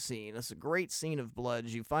Keaton scene. It's a great scene of blood.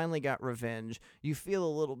 You finally got revenge. You feel a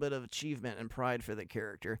little bit of achievement and pride for the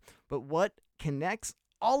character. But what connects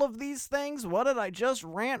all of these things? What did I just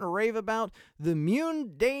rant and rave about? The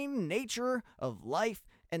mundane nature of life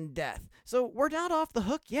and death. So we're not off the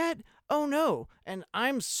hook yet? Oh no. And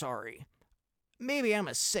I'm sorry. Maybe I'm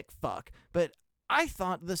a sick fuck, but I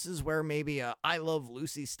thought this is where maybe a I Love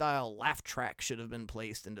Lucy style laugh track should have been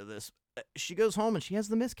placed into this. She goes home and she has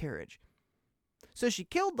the miscarriage. So she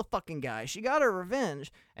killed the fucking guy, she got her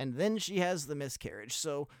revenge, and then she has the miscarriage.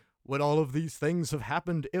 So would all of these things have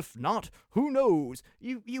happened? If not, who knows?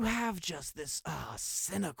 You have just this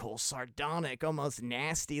cynical, sardonic, almost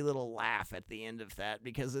nasty little laugh at the end of that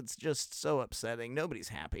because it's just so upsetting. Nobody's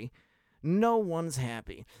happy. No one's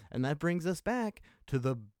happy. And that brings us back to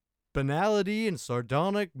the banality and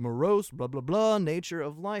sardonic, morose, blah, blah, blah nature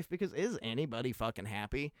of life, because is anybody fucking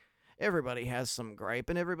happy? Everybody has some gripe,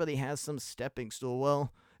 and everybody has some stepping stool.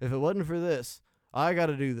 Well, if it wasn't for this, I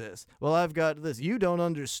gotta do this. Well, I've got this. You don't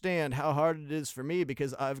understand how hard it is for me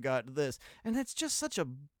because I've got this. And that's just such a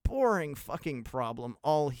boring fucking problem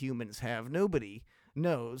all humans have. Nobody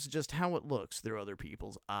knows just how it looks through other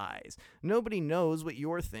people's eyes. Nobody knows what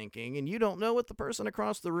you're thinking, and you don't know what the person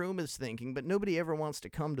across the room is thinking, but nobody ever wants to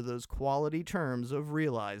come to those quality terms of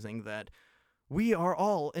realizing that we are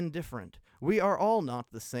all indifferent. We are all not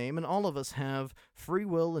the same, and all of us have free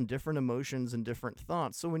will and different emotions and different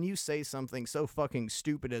thoughts. So when you say something so fucking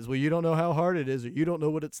stupid as, well, you don't know how hard it is, or you don't know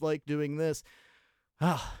what it's like doing this,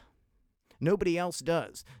 nobody else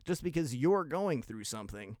does. Just because you're going through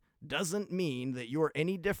something doesn't mean that you're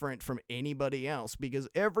any different from anybody else, because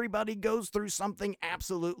everybody goes through something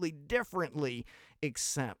absolutely differently,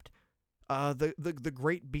 except the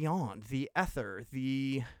great beyond, the ether,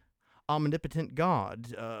 the omnipotent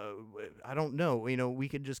God. I don't know, we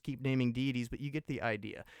could just keep naming deities, but you get the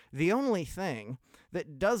idea. The only thing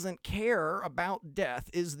that doesn't care about death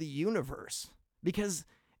is the universe, because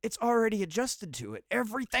it's already adjusted to it.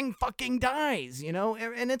 Everything fucking dies,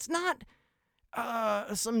 and it's not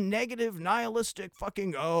some negative, nihilistic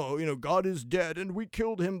fucking, God is dead and we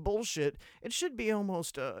killed him bullshit. It should be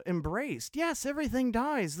almost embraced. Yes, everything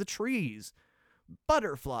dies. The trees,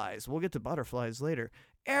 butterflies. We'll get to butterflies later.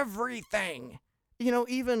 Everything.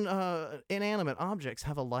 Even inanimate objects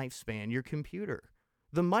have a lifespan. Your computer.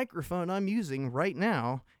 The microphone I'm using right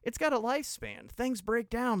now, it's got a lifespan. Things break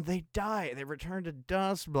down. They die. They return to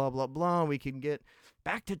dust, blah, blah, blah. We can get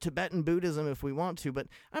back to Tibetan Buddhism if we want to, but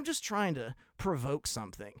I'm just trying to provoke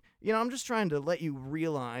something. I'm just trying to let you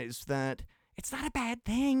realize that it's not a bad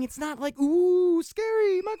thing. It's not like, ooh,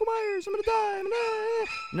 scary, Michael Myers, I'm gonna die.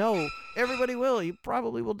 No, everybody will. You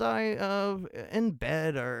probably will die in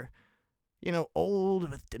bed or,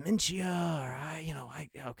 old with dementia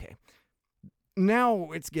or, okay.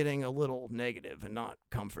 Now it's getting a little negative and not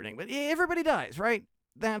comforting, but everybody dies, right?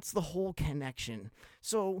 That's the whole connection.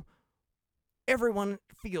 So everyone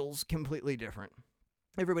feels completely different.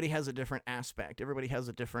 everybody has a different aspect. Everybody has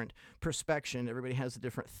a different perspection. Everybody has a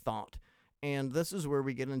different thought. And this is where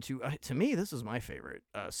we get into, to me, this is my favorite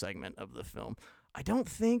segment of the film. I don't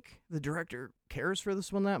think the director cares for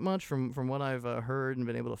this one that much from what I've heard and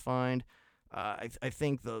been able to find. I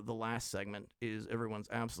think the last segment is everyone's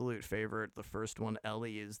absolute favorite. The first one,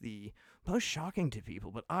 Ellie, is the most shocking to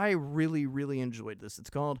people, but I really, really enjoyed this. It's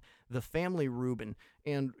called The Family Reuben,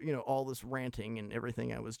 and, all this ranting and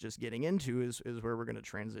everything I was just getting into is where we're going to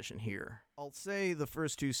transition here. I'll say the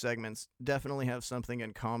first two segments definitely have something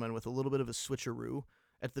in common with a little bit of a switcheroo.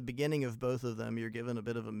 At the beginning of both of them, you're given a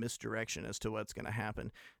bit of a misdirection as to what's going to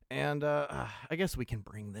happen. And I guess we can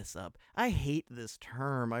bring this up. I hate this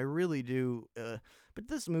term. I really do. But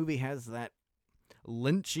this movie has that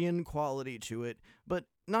Lynchian quality to it, but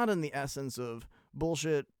not in the essence of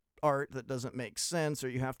bullshit art that doesn't make sense, or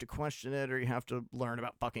you have to question it, or you have to learn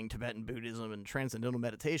about fucking Tibetan Buddhism and transcendental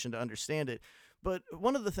meditation to understand it. But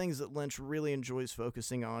one of the things that Lynch really enjoys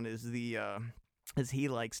focusing on is the, as he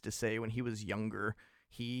likes to say, when he was younger,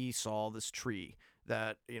 he saw this tree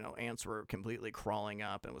that, ants were completely crawling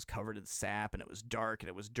up, and it was covered in sap, and it was dark, and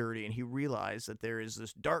it was dirty, and he realized that there is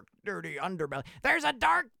this dark, dirty underbelly. There's a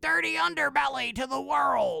dark, dirty underbelly to the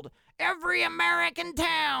world. Every American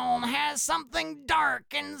town has something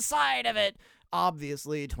dark inside of it.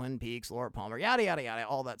 Obviously, Twin Peaks, Laura Palmer, yada, yada, yada,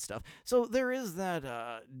 all that stuff. So there is that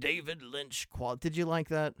David Lynch quality. Did you like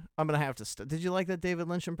that? I'm going to have to... Did you like that David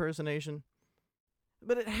Lynch impersonation?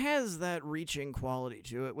 But it has that reaching quality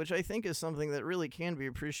to it, which I think is something that really can be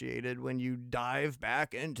appreciated when you dive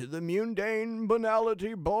back into the mundane,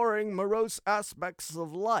 banality, boring, morose aspects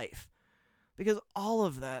of life. Because all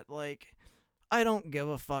of that, I don't give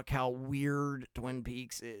a fuck how weird Twin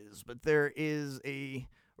Peaks is, but there is a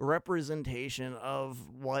representation of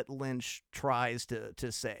what Lynch tries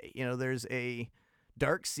to say. There's a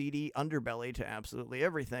dark, seedy underbelly to absolutely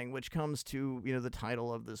everything, which comes to, the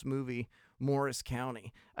title of this movie, Morris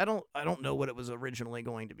County. I don't know what it was originally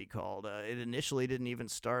going to be called. It initially didn't even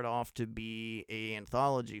start off to be an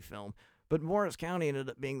anthology film, but Morris County ended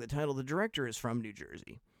up being the title. The director is from New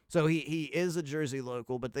Jersey, so he is a Jersey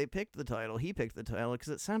local, but he picked the title because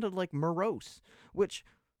it sounded like morose, which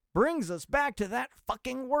brings us back to that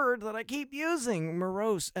fucking word that I keep using,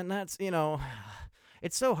 morose, and that's,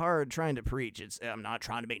 it's so hard trying to preach. I'm not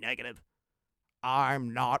trying to be negative.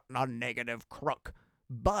 I'm not a negative crook,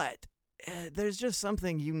 but there's just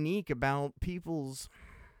something unique about people's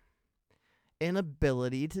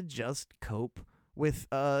inability to just cope with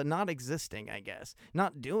not existing, I guess.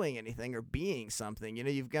 Not doing anything or being something.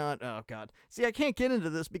 You've got... Oh, God. See, I can't get into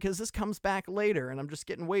this because this comes back later, and I'm just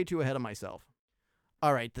getting way too ahead of myself.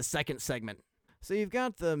 All right, the second segment. So you've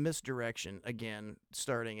got the misdirection, again,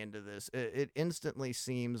 starting into this. It instantly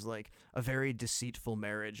seems like a very deceitful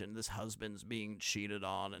marriage, and this husband's being cheated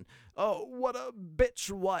on, and, oh, what a bitch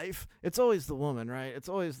wife. It's always the woman, right? It's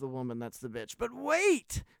always the woman that's the bitch. But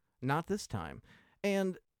wait! Not this time.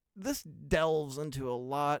 And this delves into a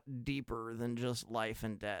lot deeper than just life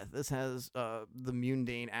and death. This has the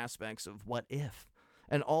mundane aspects of what if,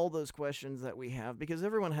 and all those questions that we have, because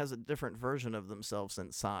everyone has a different version of themselves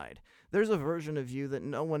inside. There's a version of you that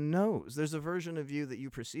no one knows. There's a version of you that you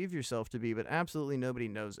perceive yourself to be, but absolutely nobody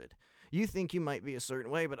knows it. You think you might be a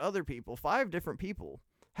certain way, but other people, 5 different people,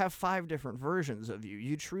 have 5 different versions of you.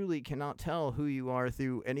 You truly cannot tell who you are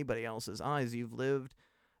through anybody else's eyes. You've lived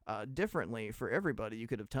differently for everybody. You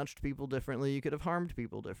could have touched people differently. You could have harmed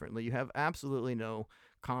people differently. You have absolutely no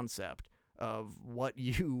concept of what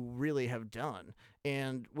you really have done.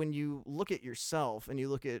 And when you look at yourself and you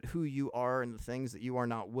look at who you are and the things that you are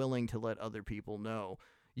not willing to let other people know,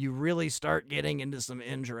 you really start getting into some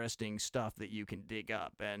interesting stuff that you can dig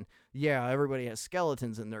up. And yeah, everybody has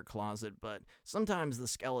skeletons in their closet, but sometimes the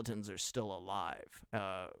skeletons are still alive,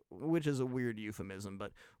 which is a weird euphemism.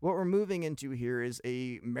 But what we're moving into here is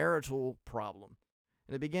a marital problem.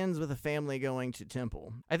 And it begins with a family going to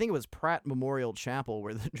temple. I think it was Pratt Memorial Chapel,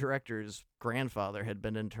 where the director's grandfather had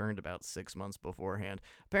been interned about 6 months beforehand.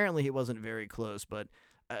 Apparently he wasn't very close, but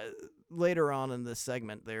later on in this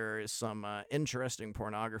segment, there is some interesting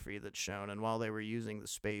pornography that's shown, and while they were using the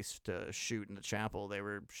space to shoot in the chapel, they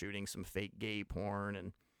were shooting some fake gay porn,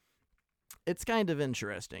 and it's kind of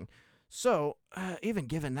interesting. So, even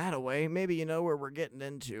giving that away, maybe you know where we're getting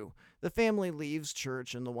into. The family leaves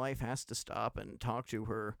church, and the wife has to stop and talk to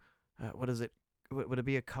her, what is it? Would it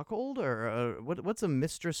be a cuckold, or what's a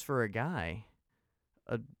mistress for a guy?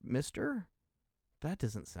 A mister? That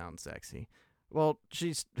doesn't sound sexy. Well,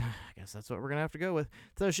 I guess that's what we're going to have to go with.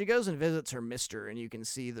 So she goes and visits her mister, and you can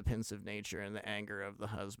see the pensive nature and the anger of the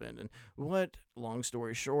husband. And what, long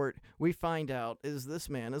story short, we find out is this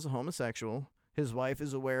man is a homosexual. His wife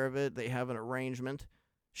is aware of it. They have an arrangement.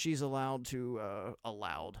 She's allowed.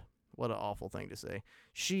 What an awful thing to say.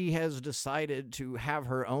 She has decided to have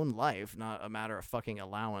her own life, not a matter of fucking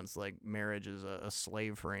allowance, like marriage is a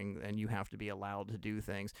slave ring and you have to be allowed to do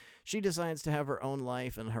things. She decides to have her own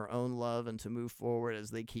life and her own love and to move forward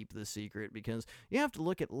as they keep the secret, because you have to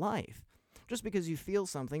look at life. Just because you feel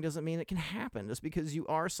something doesn't mean it can happen. Just because you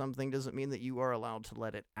are something doesn't mean that you are allowed to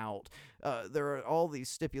let it out. There are all these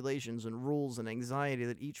stipulations and rules and anxiety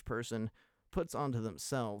that each person puts onto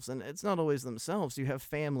themselves, and it's not always themselves. You have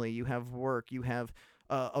family, you have work, you have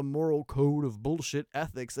a moral code of bullshit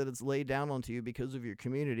ethics that it's laid down onto you because of your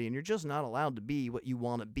community, and you're just not allowed to be what you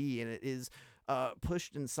want to be, and it is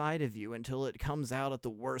pushed inside of you until it comes out at the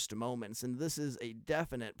worst moments. And this is a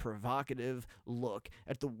definite provocative look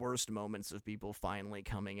at the worst moments of people finally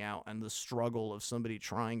coming out and the struggle of somebody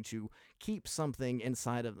trying to keep something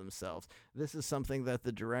inside of themselves. This is something that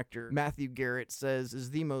the director, Matthew Garrett, says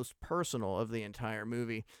is the most personal of the entire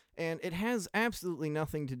movie. And it has absolutely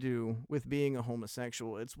nothing to do with being a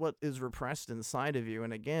homosexual. It's what is repressed inside of you.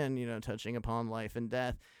 And again, touching upon life and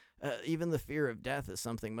death. Even the fear of death is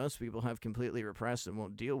something most people have completely repressed and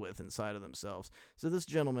won't deal with inside of themselves. So this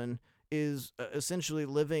gentleman is essentially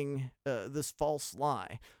living this false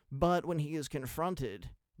lie. But when he is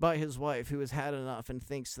confronted by his wife, who has had enough and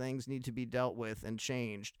thinks things need to be dealt with and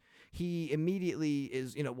changed, he immediately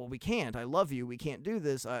is, well, we can't. I love you. We can't do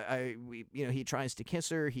this. He tries to kiss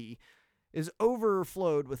her. He is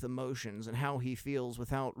overflowed with emotions and how he feels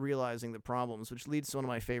without realizing the problems, which leads to one of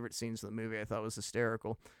my favorite scenes in the movie. I thought was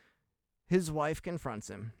hysterical. His wife confronts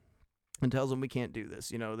him and tells him we can't do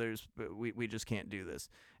this. We just can't do this.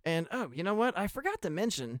 And, you know what? I forgot to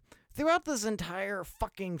mention, throughout this entire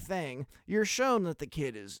fucking thing, you're shown that the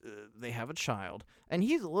kid is, they have a child, and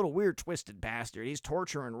he's a little weird, twisted bastard. He's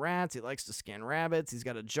torturing rats. He likes to skin rabbits. He's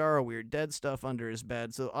got a jar of weird dead stuff under his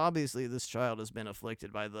bed. So obviously this child has been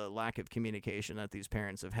afflicted by the lack of communication that these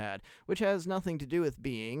parents have had, which has nothing to do with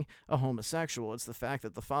being a homosexual. It's the fact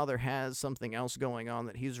that the father has something else going on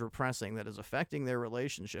that he's repressing that is affecting their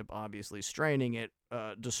relationship, obviously straining it,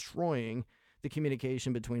 destroying the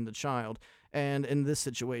communication between the child. And in this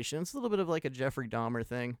situation, it's a little bit of like a Jeffrey Dahmer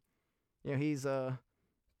thing. He's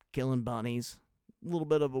killing bunnies, a little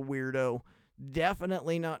bit of a weirdo,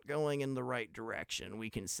 definitely not going in the right direction,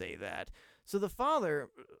 we can say that. So the father,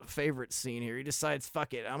 favorite scene here, he decides,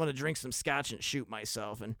 fuck it, I'm gonna drink some scotch and shoot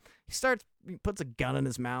myself. And he puts a gun in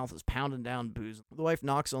his mouth, is pounding down booze. The wife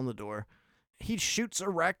knocks on the door. He shoots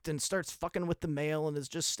erect and starts fucking with the mail and is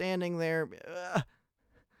just standing there.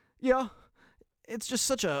 It's just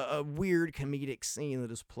such a weird comedic scene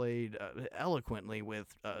that is played eloquently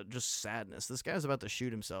with just sadness. This guy's about to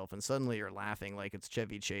shoot himself, and suddenly you're laughing like it's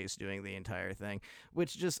Chevy Chase doing the entire thing,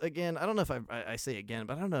 which just, again, I don't know if I say again,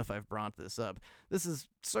 but I don't know if I've brought this up. This is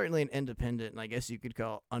certainly an independent, and I guess you could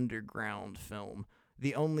call underground film,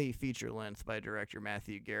 the only feature length by director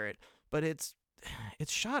Matthew Garrett, but it's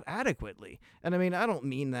shot adequately. And I mean, I don't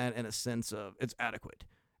mean that in a sense of it's adequate.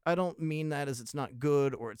 I don't mean that as it's not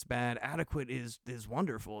good or it's bad. Adequate is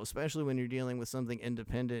wonderful, especially when you're dealing with something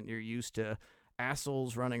independent. You're used to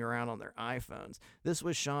assholes running around on their iPhones. This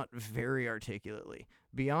was shot very articulately.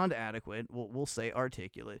 Beyond adequate, we'll say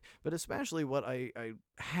articulate, but especially what I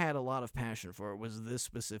had a lot of passion for was this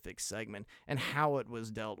specific segment and how it was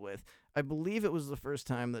dealt with. I believe it was the first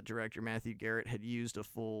time that director Matthew Garrett had used a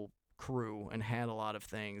full crew and had a lot of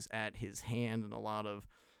things at his hand and a lot of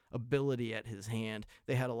ability at his hand.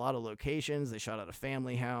 They had a lot of locations. They shot at a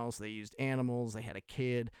family house. They used animals. They had a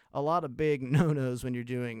kid. A lot of big no-nos when you're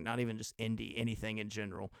doing not even just indie, anything in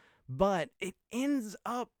general. But it ends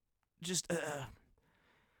up just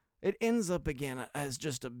again as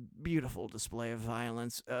just a beautiful display of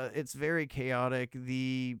violence. It's very chaotic.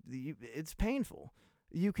 It's painful.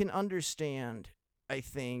 You can understand, I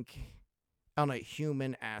think, on a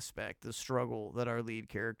human aspect, the struggle that our lead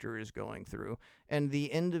character is going through. And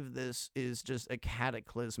the end of this is just a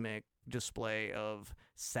cataclysmic display of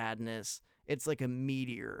sadness. It's like a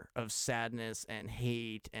meteor of sadness and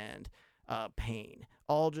hate and pain,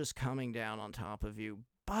 all just coming down on top of you.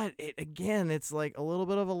 But it's like a little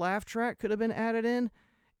bit of a laugh track could have been added in.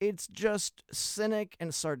 It's just cynic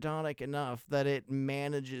and sardonic enough that it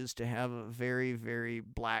manages to have a very, very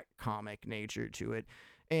black comic nature to it.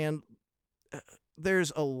 And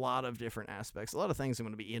there's a lot of different aspects, a lot of things I'm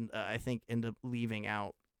going to be I think end up leaving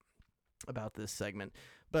out about this segment,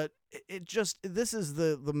 but this is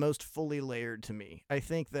the most fully layered to me. I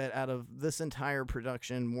think that out of this entire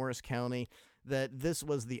production, Morris County, that this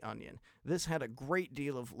was The Onion. This had a great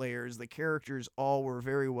deal of layers. The characters all were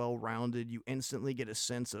very well rounded. You instantly get a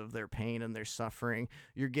sense of their pain and their suffering.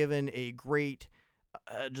 You're given a great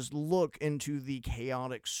just look into the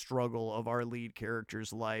chaotic struggle of our lead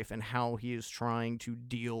character's life and how he is trying to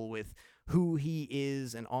deal with who he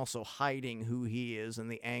is and also hiding who he is and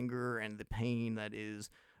the anger and the pain that is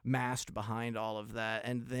masked behind all of that.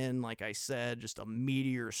 And then, like I said, just a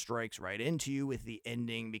meteor strikes right into you with the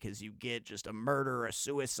ending, because you get just a murder, a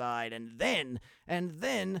suicide, and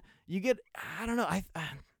then you get, I don't know,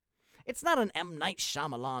 it's not an M. Night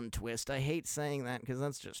Shyamalan twist. I hate saying that because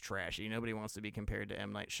that's just trashy. Nobody wants to be compared to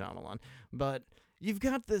M. Night Shyamalan. But you've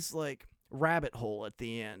got this, like, rabbit hole at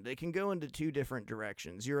the end. It can go into two different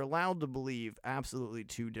directions. You're allowed to believe absolutely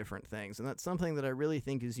two different things, and that's something that I really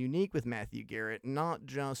think is unique with Matthew Garrett, not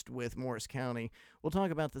just with Morris County. We'll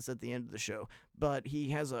talk about this at the end of the show, but he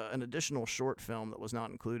has an additional short film that was not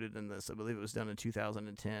included in this. I believe it was done in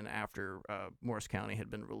 2010 after Morris County had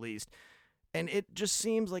been released. And it just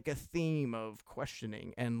seems like a theme of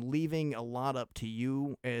questioning and leaving a lot up to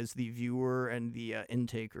you as the viewer and the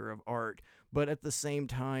intaker of art. But at the same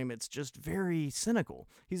time, it's just very cynical.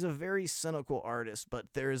 He's a very cynical artist, but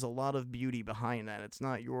there is a lot of beauty behind that. It's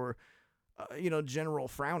not your, general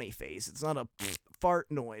frowny face. It's not a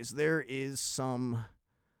fart noise. There is some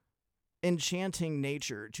enchanting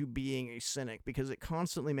nature to being a cynic, because it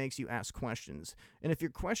constantly makes you ask questions. And if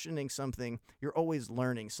you're questioning something, you're always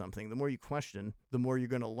learning something. The more you question, the more you're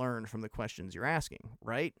going to learn from the questions you're asking,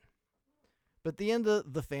 right? But the end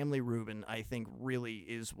of The Family Reuben, I think, really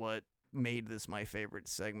is what made this my favorite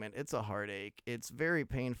segment. It's a heartache. It's very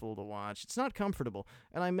painful to watch. It's not comfortable.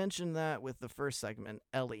 And I mentioned that with the first segment,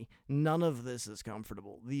 Ellie. None of this is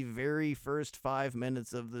comfortable. The very first 5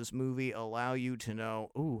 minutes of this movie allow you to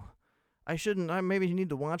know, ooh, I maybe need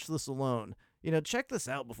to watch this alone. Check this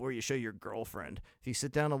out before you show your girlfriend. If you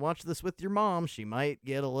sit down and watch this with your mom, she might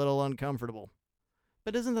get a little uncomfortable.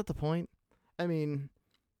 But isn't that the point? I mean,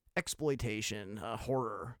 exploitation,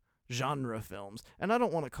 horror, genre films. And I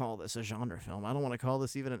don't want to call this a genre film. I don't want to call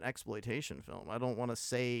this even an exploitation film. I don't want to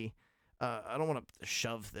say, I don't want to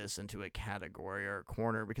shove this into a category or a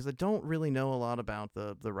corner, because I don't really know a lot about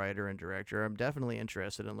the writer and director. I'm definitely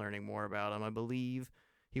interested in learning more about him. I believe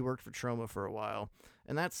he worked for Troma for a while,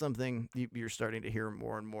 and that's something you're starting to hear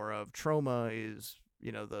more and more of. Troma is,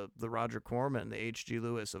 the Roger Corman, the H.G.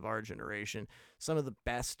 Lewis of our generation. Some of the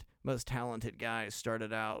best, most talented guys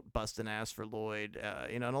started out busting ass for Lloyd,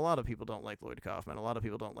 and a lot of people don't like Lloyd Kaufman. A lot of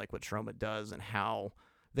people don't like what Troma does and how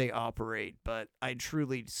they operate, but I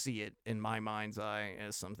truly see it in my mind's eye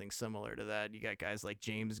as something similar to that. You got guys like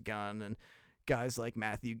James Gunn and guys like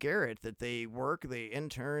Matthew Garrett that they work, they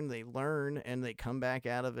intern, they learn, and they come back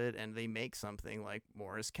out of it and they make something like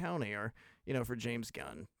Morris County, or, for James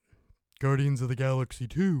Gunn, Guardians of the Galaxy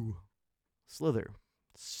 2. Slither.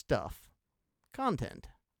 Stuff. Content.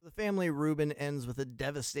 The Family Reuben ends with a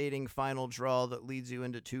devastating final draw that leads you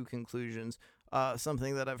into two conclusions.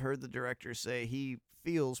 Something that I've heard the director say he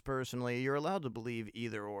feels personally, you're allowed to believe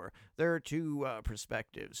either or. There are two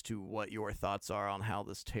perspectives to what your thoughts are on how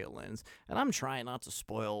this tale ends, and I'm trying not to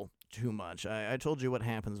spoil too much. I told you what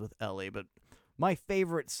happens with Ellie, but my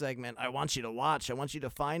favorite segment I want you to watch, I want you to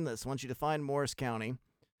find this, I want you to find Morris County,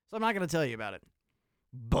 so I'm not going to tell you about it.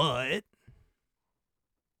 But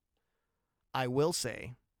I will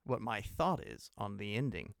say what my thought is on the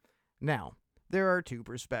ending. Now, there are two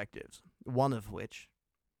perspectives, one of which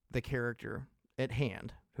the character at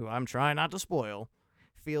hand, who I'm trying not to spoil,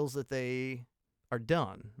 feels that they are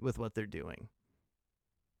done with what they're doing.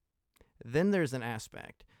 Then there's an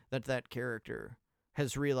aspect that character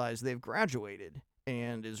has realized they've graduated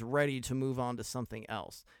and is ready to move on to something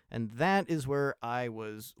else. And that is where I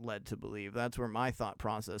was led to believe. That's where my thought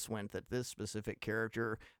process went, that this specific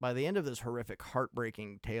character, by the end of this horrific,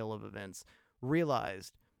 heartbreaking tale of events,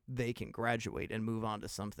 realized they can graduate and move on to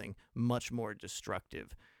something much more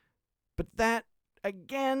destructive. But that,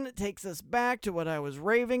 again, takes us back to what I was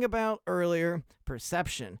raving about earlier.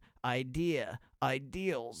 Perception, idea,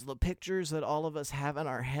 ideals, the pictures that all of us have in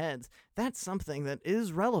our heads. That's something that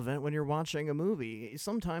is relevant when you're watching a movie.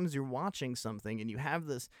 Sometimes you're watching something and you have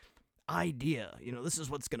this idea. This is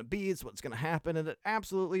what's going to be, it's what's going to happen, and it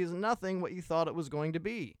absolutely is nothing what you thought it was going to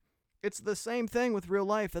be. It's the same thing with real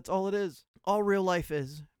life. That's all it is. All real life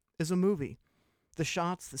is a movie. The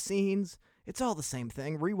shots, the scenes, it's all the same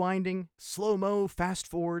thing. Rewinding, slow-mo,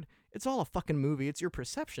 fast-forward, it's all a fucking movie. It's your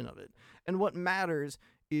perception of it. And what matters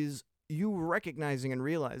is you recognizing and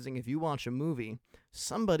realizing if you watch a movie,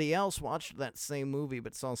 somebody else watched that same movie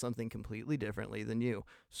but saw something completely differently than you.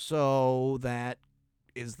 So that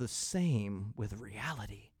is the same with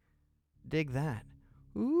reality. Dig that.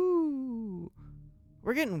 Ooh.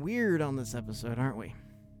 We're getting weird on this episode, aren't we?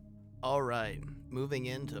 All right, moving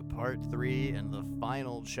into part 3 and the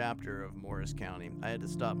final chapter of Morris County. I had to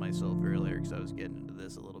stop myself earlier because I was getting into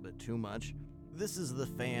this a little bit too much. This is the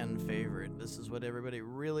fan favorite. This is what everybody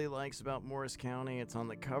really likes about Morris County. It's on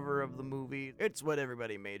the cover of the movie. It's what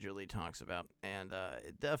everybody majorly talks about. And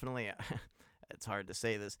it definitely, it's hard to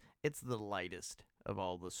say this, it's the lightest of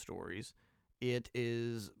all the stories. It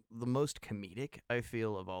is the most comedic, I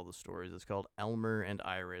feel, of all the stories. It's called Elmer and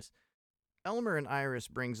Iris. Elmer and Iris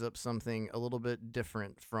brings up something a little bit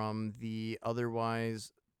different from the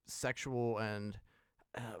otherwise sexual and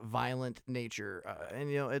violent nature. And,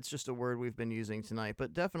 it's just a word we've been using tonight.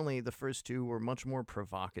 But definitely the first two were much more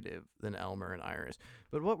provocative than Elmer and Iris.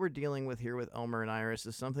 But what we're dealing with here with Elmer and Iris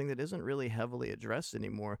is something that isn't really heavily addressed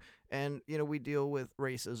anymore. And, we deal with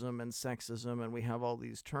racism and sexism, and we have all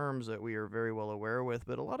these terms that we are very well aware with.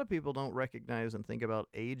 But a lot of people don't recognize and think about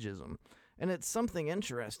ageism. And it's something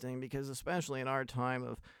interesting because especially in our time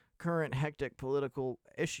of current hectic political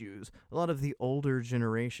issues, a lot of the older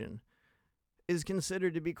generation is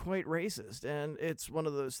considered to be quite racist. And it's one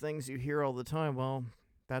of those things you hear all the time, well,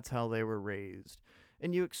 that's how they were raised.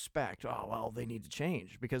 And you expect, oh, well, they need to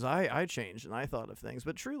change because I changed and I thought of things.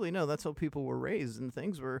 But truly, no, that's how people were raised, and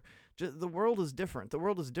things were just, the world is different. The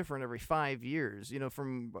world is different every 5 years,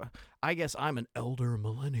 from, I guess I'm an elder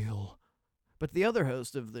millennial. But the other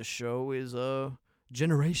host of this show is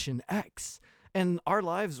Generation X, and our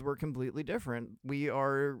lives were completely different. We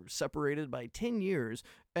are separated by 10 years,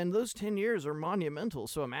 and those 10 years are monumental.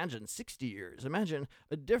 So imagine 60 years. Imagine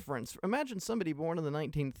a difference. Imagine somebody born in the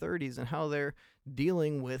 1930s and how they're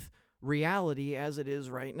dealing with reality as it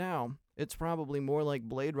is right now. It's probably more like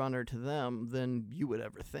Blade Runner to them than you would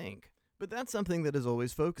ever think. But that's something that is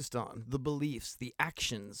always focused on, the beliefs, the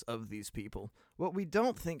actions of these people. What we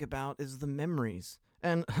don't think about is the memories.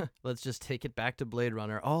 And let's just take it back to Blade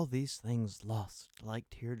Runner. All these things lost, like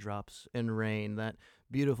teardrops in rain, that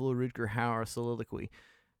beautiful Rutger Hauer soliloquy.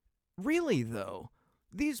 Really, though,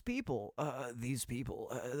 these people,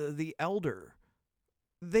 the elder,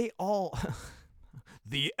 they all...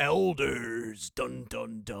 The elders, dun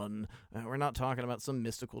dun dun. We're not talking about some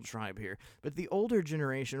mystical tribe here, but the older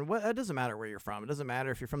generation, it doesn't matter where you're from. It doesn't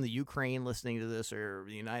matter if you're from the Ukraine listening to this or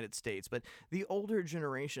the United States, but the older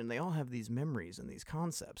generation, they all have these memories and these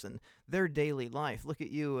concepts and their daily life. Look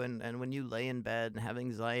at you, and when you lay in bed and have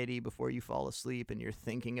anxiety before you fall asleep and you're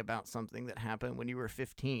thinking about something that happened when you were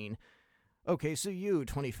 15. Okay, so you,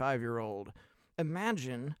 25-year-old,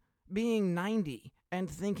 imagine being 90 and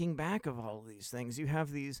thinking back of all of these things. You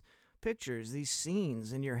have these pictures, these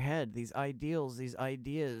scenes in your head, these ideals, these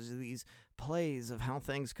ideas, these plays of how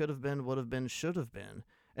things could have been, would have been, should have been.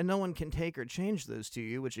 And no one can take or change those to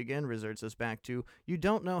you, which again resorts us back to you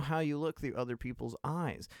don't know how you look through other people's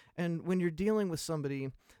eyes. And when you're dealing with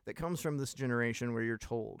somebody that comes from this generation where you're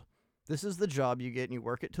told, this is the job you get and you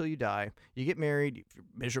work it till you die. You get married, if you're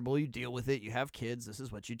miserable, you deal with it, you have kids, this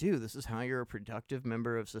is what you do. This is how you're a productive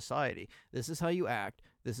member of society. This is how you act.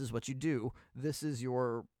 This is what you do. This is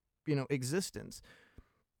your, existence.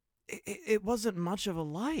 It wasn't much of a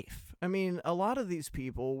life. I mean, a lot of these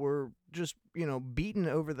people were just, beaten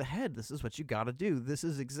over the head. This is what you got to do. This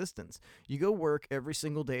is existence. You go work every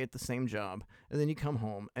single day at the same job, and then you come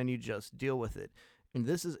home and you just deal with it. And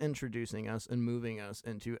this is introducing us and moving us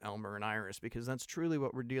into Elmer and Iris, because that's truly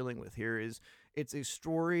what we're dealing with here. It's a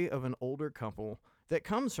story of an older couple that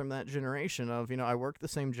comes from that generation of, I worked the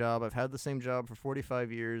same job, I've had the same job for 45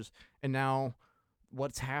 years, and now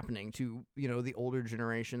what's happening to, the older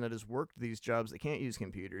generation that has worked these jobs that can't use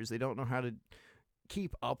computers. They don't know how to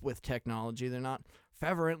keep up with technology. They're not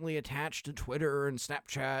fervently attached to Twitter and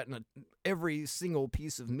Snapchat and every single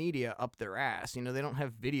piece of media up their ass. They don't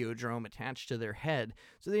have Videodrome attached to their head.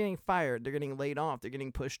 So they're getting fired, they're getting laid off, they're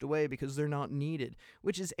getting pushed away because they're not needed,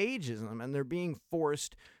 which is ageism, and they're being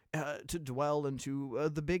forced to dwell into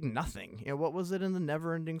the big nothing. What was it in the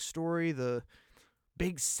Neverending Story? The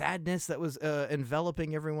big sadness that was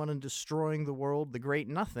enveloping everyone and destroying the world, the great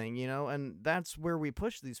nothing, and that's where we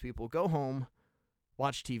push these people. Go home,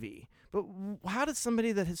 watch TV. But how does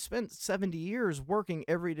somebody that has spent 70 years working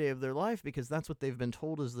every day of their life, because that's what they've been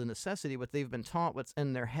told is the necessity, what they've been taught, what's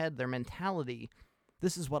in their head, their mentality,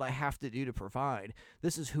 this is what I have to do to provide.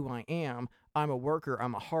 This is who I am. I'm a worker.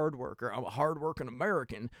 I'm a hard worker. I'm a hard-working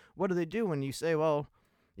American. What do they do when you say, well,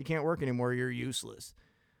 you can't work anymore, you're useless?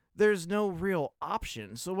 There's no real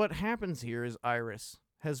option. So what happens here is Iris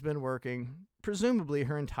has been working, presumably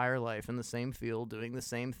her entire life in the same field, doing the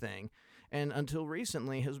same thing, and until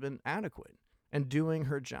recently has been adequate and doing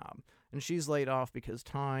her job. and she's laid off because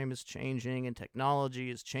time is changing and technology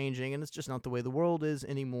is changing, and it's just not the way the world is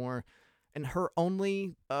anymore. And her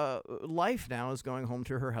only life now is going home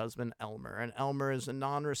to her husband, Elmer. And Elmer is a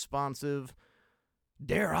non-responsive,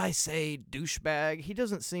 dare I say, douchebag. He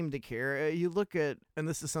doesn't seem to care. You look at, and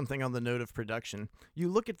this is something on the note of production, you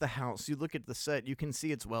look at the house, you look at the set, you can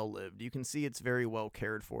see it's well-lived. You can see it's very well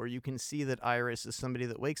cared for. You can see that Iris is somebody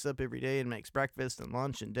that wakes up every day and makes breakfast and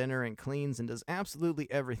lunch and dinner and cleans and does absolutely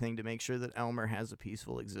everything to make sure that Elmer has a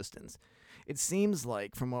peaceful existence. It seems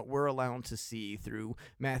like, from what we're allowed to see through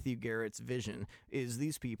Matthew Garrett's vision, is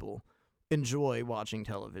these people enjoy watching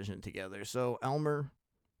television together. So Elmer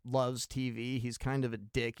loves TV. He's kind of a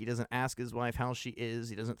dick. He doesn't ask his wife how she is.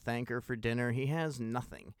 He doesn't thank her for dinner. He has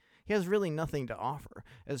nothing. He has really nothing to offer,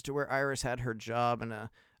 as to where Iris had her job and a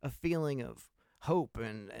feeling of hope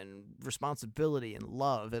and responsibility and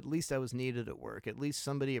love. At least I was needed at work. At least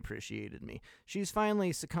somebody appreciated me. She's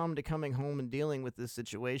finally succumbed to coming home and dealing with this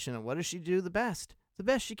situation, and what does she do? The best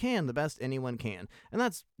she can, the best anyone can. And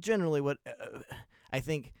that's generally what I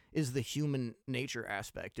think is the human nature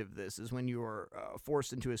aspect of this, is when you're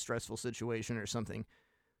forced into a stressful situation or something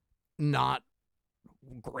not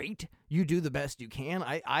great, you do the best you can.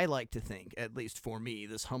 I like to think, at least for me,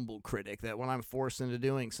 this humble critic, that when I'm forced into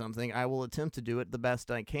doing something, I will attempt to do it the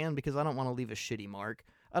best I can, because I don't want to leave a shitty mark.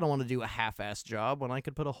 I don't want to do a half-ass job when I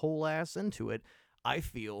could put a whole ass into it. I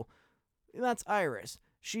feel that's Iris.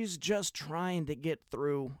 She's just trying to get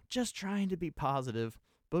through, just trying to be positive.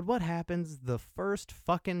 But what happens the first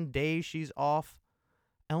fucking day she's off?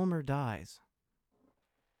 Elmer dies.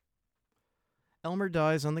 Elmer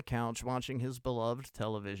dies on the couch watching his beloved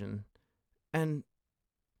television, and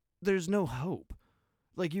there's no hope.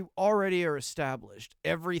 Like, you already are established.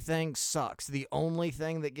 Everything sucks. The only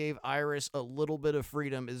thing that gave Iris a little bit of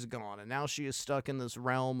freedom is gone, and now she is stuck in this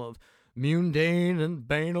realm of mundane and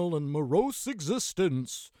banal and morose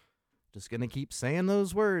existence. Just gonna keep saying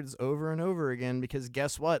those words over and over again, because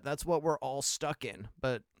guess what? That's what we're all stuck in.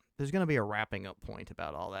 But there's gonna be a wrapping up point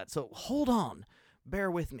about all that. So hold on.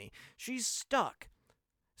 Bear with me. She's stuck.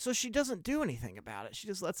 So she doesn't do anything about it. She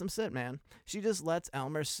just lets him sit, man. She just lets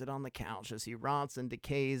Elmer sit on the couch as he rots and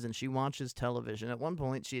decays, and she watches television. At one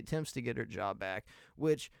point, she attempts to get her job back,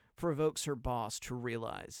 which provokes her boss to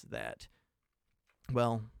realize that,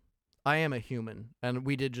 well, I am a human, and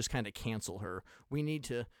we did just kind of cancel her. We need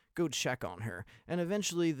to go check on her. And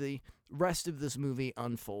eventually the rest of this movie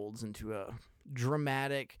unfolds into a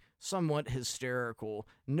dramatic, somewhat hysterical,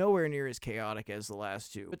 nowhere near as chaotic as the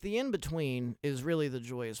last two. But the in-between is really the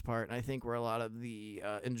joyous part, and I think where a lot of the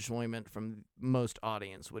enjoyment from most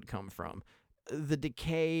audience would come from. The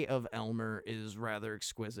decay of Elmer is rather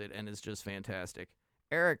exquisite and is just fantastic.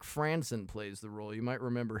 Eric Franzen plays the role. You might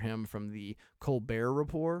remember him from the Colbert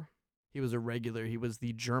Report. He was a regular. He was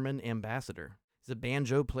the German ambassador. He's a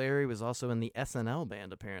banjo player. He was also in the SNL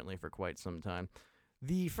band, apparently, for quite some time.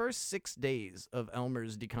 The first 6 days of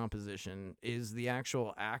Elmer's decomposition is the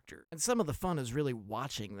actual actor. And some of the fun is really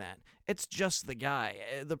watching that. It's just the guy.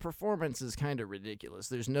 The performance is kind of ridiculous.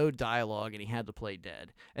 There's no dialogue, and he had to play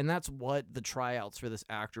dead. And that's what the tryouts for this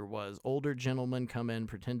actor was. Older gentlemen come in,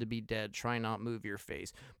 pretend to be dead, try not move your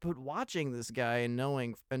face. But watching this guy and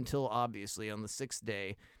knowing, until obviously on the 6th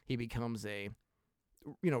day, he becomes a,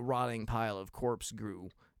 rotting pile of corpse goo.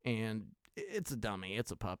 And it's a dummy. It's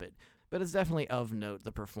a puppet. But it's definitely of note,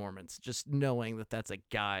 the performance, just knowing that that's a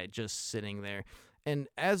guy just sitting there. And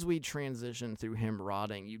as we transition through him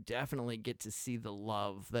rotting, you definitely get to see the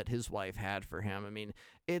love that his wife had for him. I mean,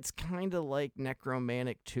 it's kind of like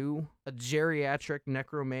Necromantic 2, a geriatric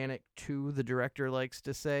Necromantic 2, the director likes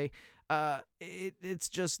to say. It's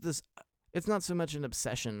just this... It's not so much an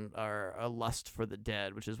obsession or a lust for the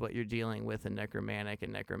dead, which is what you're dealing with in Necromantic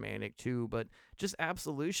and Necromantic 2, but just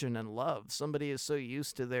absolution and love. Somebody is so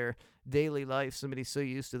used to their daily life, somebody's so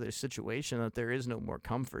used to their situation that there is no more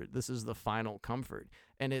comfort. This is the final comfort.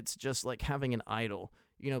 And it's just like having an idol.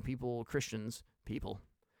 Christians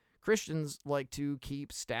like to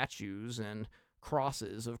keep statues and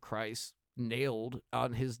crosses of Christ nailed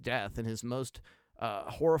on his death and his most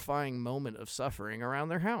horrifying moment of suffering around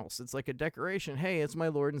their house. It's like a decoration. Hey, it's my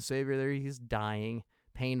Lord and Savior there. He's dying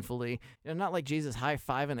painfully. Not like Jesus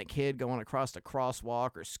high-fiving a kid going across a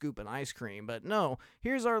crosswalk or scooping ice cream, but no,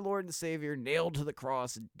 here's our Lord and Savior nailed to the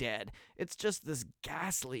cross, dead. It's just this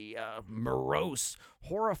ghastly, morose,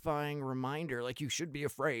 horrifying reminder, like, you should be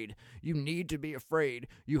afraid. You need to be afraid.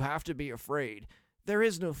 You have to be afraid. There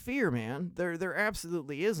is no fear, man. There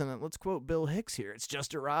absolutely isn't. And let's quote Bill Hicks here. It's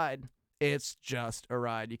just a ride. It's just a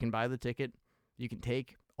ride. You can buy the ticket. You can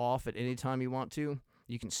take off at any time you want to.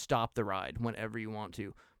 You can stop the ride whenever you want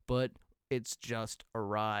to. But it's just a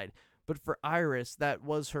ride. But for Iris, that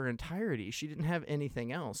was her entirety. She didn't have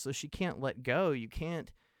anything else, so she can't let go. You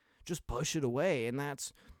can't just push it away, and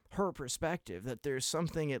that's her perspective, that there's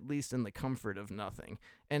something at least in the comfort of nothing.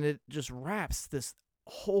 And it just wraps this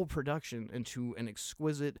whole production into an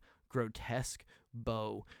exquisite, grotesque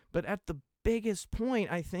bow. But at the biggest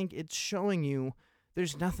point, I think it's showing you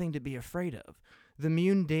there's nothing to be afraid of. The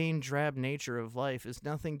mundane, drab nature of life is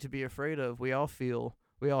nothing to be afraid of. We all feel,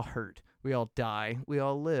 we all hurt, we all die, we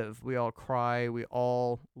all live, we all cry, we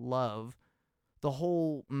all love. The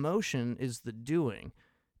whole motion is the doing.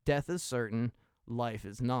 Death is certain, life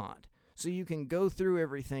is not. So you can go through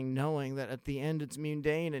everything knowing that at the end it's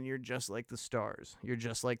mundane and you're just like the stars. You're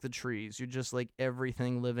just like the trees. You're just like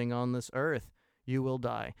everything living on this earth. You will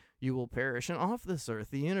die. You will perish. And off this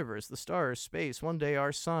earth, the universe, the stars, space, one day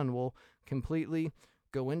our sun will completely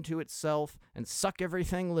go into itself and suck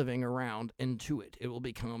everything living around into it. It will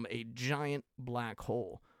become a giant black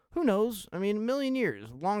hole. Who knows? I mean, a million years,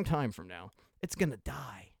 a long time from now, it's going to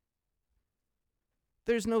die.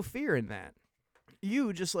 There's no fear in that.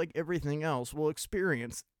 You, just like everything else, will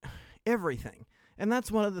experience everything. And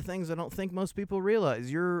that's one of the things I don't think most people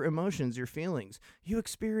realize. Your emotions, your feelings. You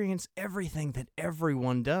experience everything that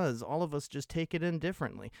everyone does. All of us just take it in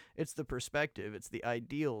differently. It's the perspective, it's the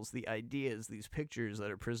ideals, the ideas, these pictures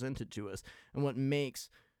that are presented to us. And what makes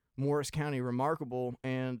Morris County remarkable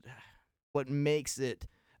and what makes it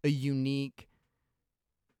a unique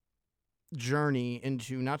journey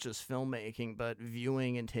into not just filmmaking, but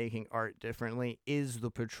viewing and taking art differently is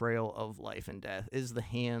the portrayal of life and death, is the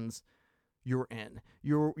hands you're in.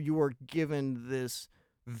 You are given this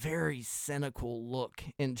very cynical look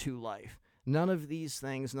into life. None of these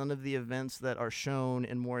things, none of the events that are shown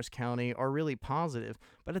in Morris County are really positive,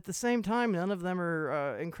 but at the same time, none of them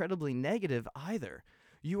are incredibly negative either.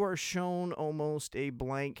 You are shown almost a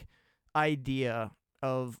blank idea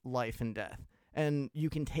of life and death. And you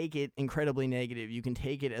can take it incredibly negative. You can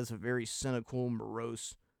take it as a very cynical,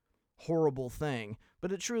 morose, horrible thing.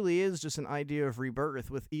 But it truly is just an idea of rebirth.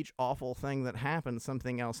 With each awful thing that happens,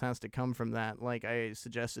 something else has to come from that. Like I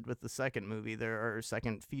suggested with the second movie,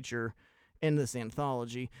 second feature in this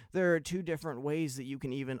anthology, there are two different ways that you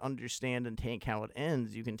can even understand and take how it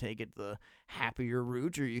ends. You can take it the happier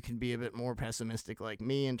route, or you can be a bit more pessimistic like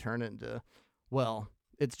me and turn it into, well,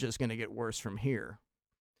 it's just going to get worse from here.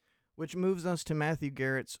 Which moves us to Matthew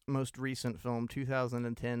Garrett's most recent film,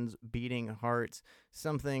 2010's Beating Hearts,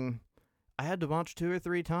 something I had to watch 2 or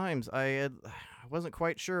 3 times. I wasn't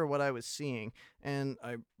quite sure what I was seeing, and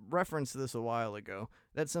I referenced this a while ago.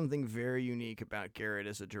 That's something very unique about Garrett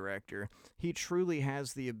as a director. He truly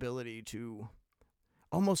has the ability to,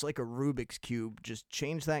 almost like a Rubik's Cube, just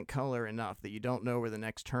change that color enough that you don't know where the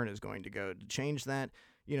next turn is going to go, to change that,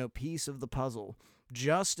 piece of the puzzle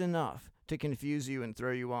just enough to confuse you and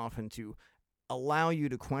throw you off, and to allow you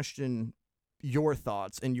to question your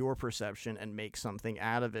thoughts and your perception and make something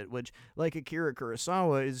out of it, which, like Akira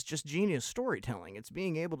Kurosawa, is just genius storytelling. It's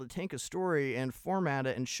being able to take a story and format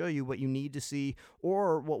it and show you what you need to see,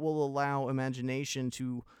 or what will allow imagination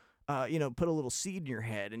to, put a little seed in your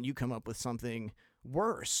head and you come up with something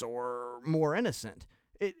worse or more innocent.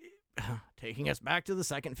 Taking us back to the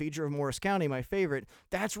second feature of Morris County, my favorite.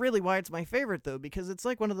 That's really why it's my favorite, though, because it's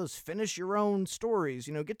like one of those finish-your-own stories.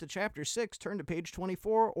 Get to chapter 6, turn to page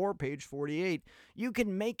 24 or page 48. You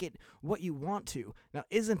can make it what you want to. Now,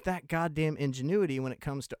 isn't that goddamn ingenuity when it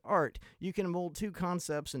comes to art? You can mold 2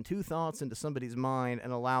 concepts and 2 thoughts into somebody's mind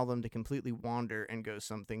and allow them to completely wander and go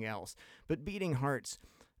something else. But Beating Hearts,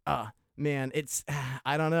 man, it's,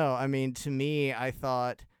 I don't know. I mean, to me, I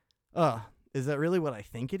thought, is that really what I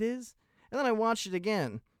think it is? And then I watched it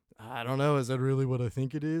again. I don't know, is that really what I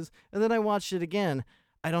think it is? And then I watched it again.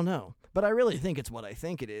 I don't know. But I really think it's what I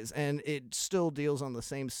think it is. And it still deals on the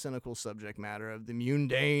same cynical subject matter of the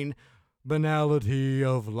mundane banality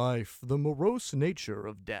of life, the morose nature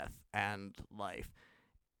of death and life.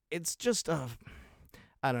 It's just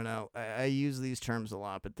I don't know. I use these terms a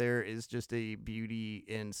lot, but there is just a beauty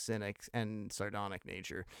in cynic and sardonic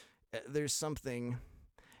nature. There's something...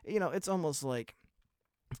 it's almost like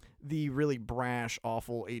the really brash,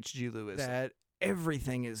 awful H.G. Lewis, that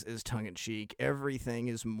everything is tongue-in-cheek. Everything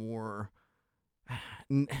is more...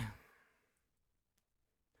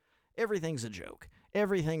 everything's a joke.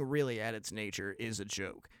 Everything really at its nature is a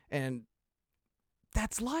joke. And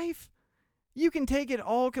that's life. You can take it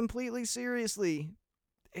all completely seriously.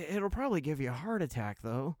 It'll probably give you a heart attack,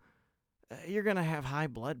 though. You're going to have high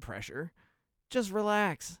blood pressure. Just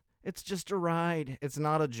relax. It's just a ride. It's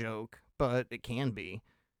not a joke, but it can be.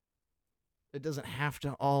 It doesn't have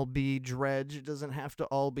to all be dredge. It doesn't have to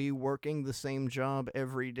all be working the same job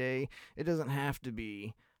every day. It doesn't have to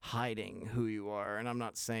be hiding who you are. And I'm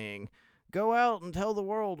not saying go out and tell the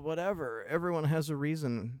world whatever. Everyone has a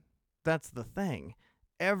reason. That's the thing.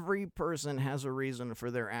 Every person has a reason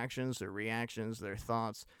for their actions, their reactions, their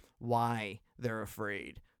thoughts, why they're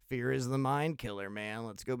afraid. Fear is the mind killer, man.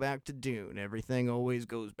 Let's go back to Dune. Everything always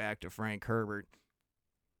goes back to Frank Herbert.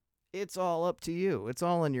 It's all up to you. It's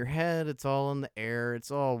all in your head. It's all in the air.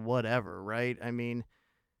 It's all whatever, right? I mean,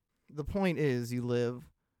 the point is you live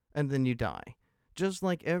and then you die. Just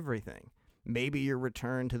like everything. Maybe you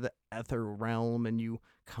return to the ether realm and you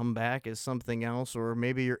come back as something else, or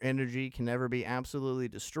maybe your energy can never be absolutely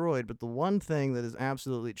destroyed. But the one thing that is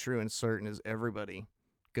absolutely true and certain is everybody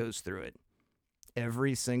goes through it.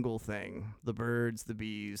 Every single thing. The birds, the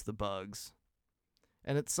bees, the bugs.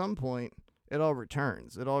 And at some point, it all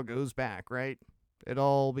returns. It all goes back, right? It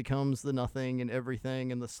all becomes the nothing and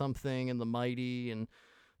everything and the something and the mighty and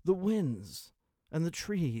the winds and the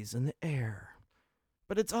trees and the air.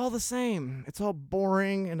 But it's all the same. It's all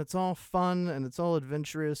boring and it's all fun and it's all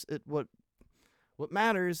adventurous. What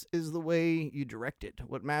matters is the way you direct it.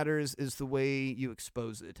 What matters is the way you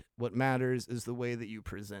expose it. What matters is the way that you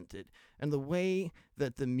present it. And the way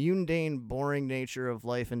that the mundane, boring nature of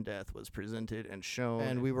life and death was presented and shown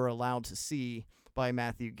and we were allowed to see by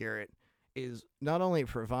Matthew Garrett is not only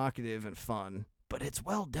provocative and fun, but it's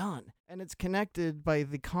well done. And it's connected by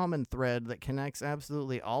the common thread that connects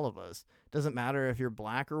absolutely all of us. It doesn't matter if you're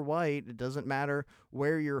black or white. It doesn't matter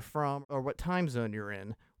where you're from or what time zone you're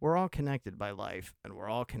in. We're all connected by life, and we're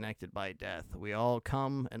all connected by death. We all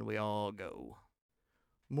come, and we all go.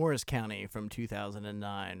 Morris County from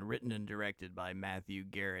 2009, written and directed by Matthew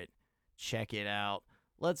Garrett. Check it out.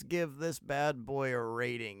 Let's give this bad boy a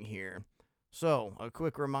rating here. So, a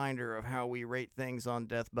quick reminder of how we rate things on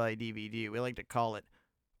Death by DVD. We like to call it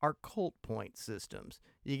our cult point systems.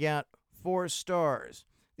 You got 4 stars.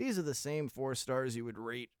 These are the same 4 stars you would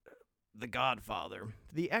rate The Godfather,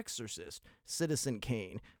 The Exorcist, Citizen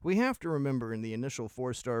Kane. We have to remember in the initial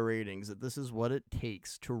 4-star ratings that this is what it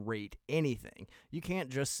takes to rate anything. You can't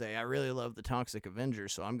just say, I really love The Toxic Avenger,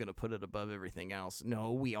 so I'm going to put it above everything else.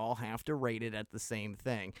 No, we all have to rate it at the same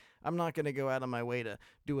thing. I'm not going to go out of my way to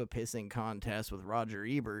do a pissing contest with Roger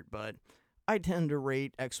Ebert, but I tend to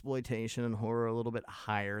rate exploitation and horror a little bit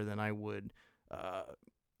higher than I would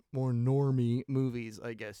more normie movies,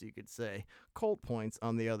 I guess you could say. Cult points,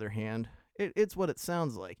 on the other hand, it's what it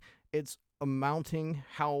sounds like. It's amounting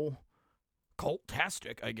how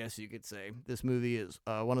cult-tastic, I guess you could say, this movie is.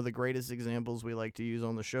 One of the greatest examples we like to use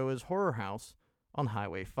on the show is Horror House on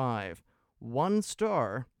Highway 5. 1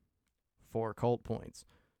 star, 4 cult points.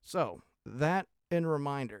 So, that in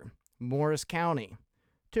reminder, Morris County,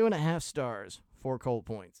 2.5 stars, 4 cult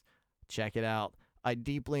points. Check it out. I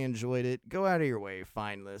deeply enjoyed it. Go out of your way,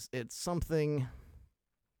 find this. It's something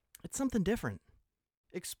different.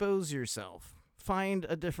 Expose yourself. Find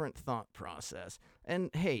a different thought process.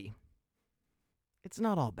 And hey, it's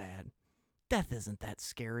not all bad. Death isn't that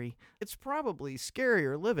scary. It's probably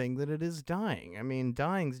scarier living than it is dying. I mean,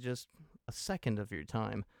 dying's just a second of your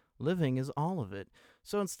time. Living is all of it.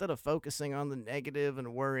 So instead of focusing on the negative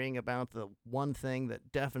and worrying about the one thing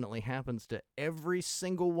that definitely happens to every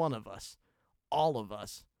single one of us, all of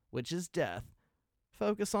us, which is death,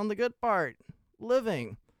 focus on the good part,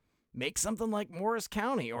 living. Make something like Morris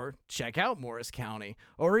County, or check out Morris County,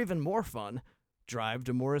 or even more fun, drive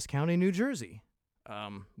to Morris County, New Jersey,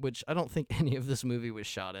 which I don't think any of this movie was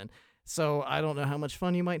shot in. So I don't know how much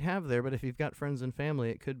fun you might have there, but if you've got friends and family,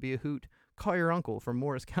 it could be a hoot. Call your uncle from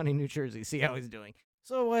Morris County, New Jersey, see how he's doing.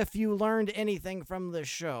 So if you learned anything from this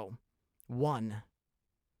show, 1,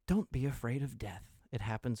 don't be afraid of death. It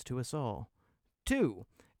happens to us all. 2,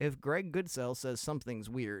 if Greg Goodsell says something's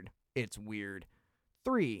weird, it's weird.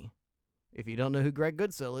 3, if you don't know who Greg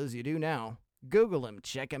Goodsell is, you do now. Google him,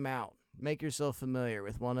 check him out. Make yourself familiar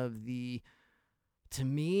with one of the, to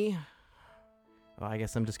me, I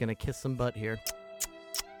guess I'm just going to kiss some butt here.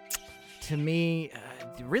 To me,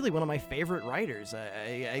 really one of my favorite writers.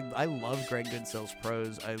 I love Greg Goodsell's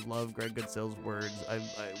prose. I love Greg Goodsell's words.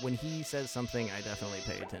 When he says something, I definitely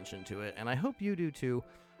pay attention to it, and I hope you do too.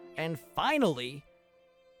 And finally,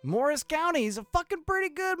 Morris County is a fucking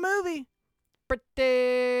pretty good movie. Pretty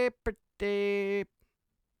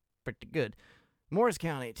good. Morris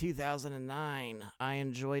County, 2009. I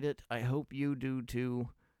enjoyed it. I hope you do too.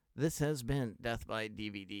 This has been Death by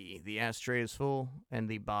DVD. The ashtray is full and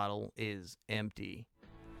the bottle is empty.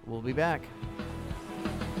 We'll be back.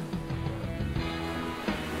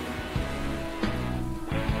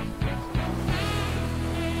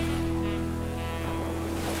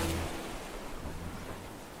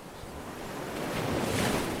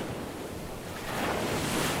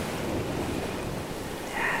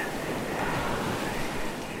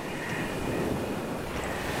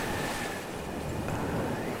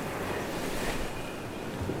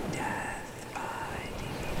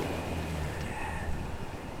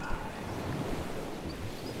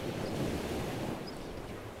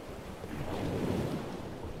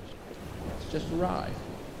 a ride.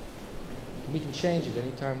 And we can change it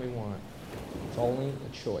anytime we want. It's only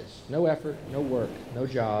a choice. No effort, no work, no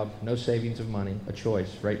job, no savings of money. A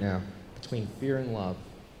choice right now between fear and love.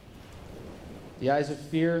 The eyes of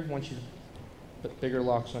fear want you to put bigger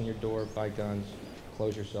locks on your door, buy guns,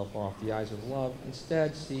 close yourself off. The eyes of love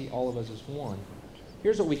instead see all of us as one.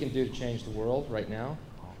 Here's what we can do to change the world right now,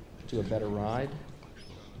 to a better ride.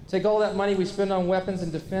 Take all that money we spend on weapons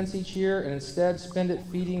and defense each year and instead spend it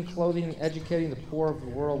feeding, clothing, and educating the poor of the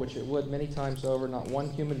world, which it would many times over, not one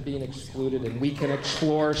human being excluded, and we can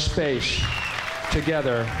explore space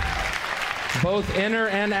together, both inner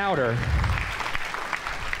and outer,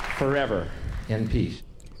 forever in peace.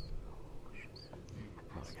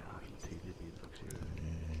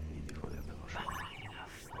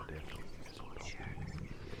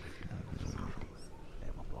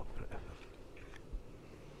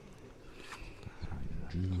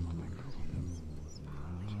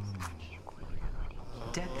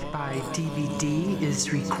 Death by DVD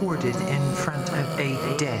is recorded in front of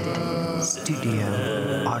a dead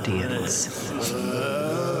studio audience.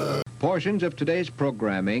 Portions of today's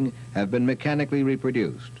programming have been mechanically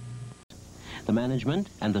reproduced. The management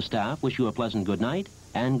and the staff wish you a pleasant good night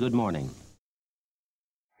and good morning.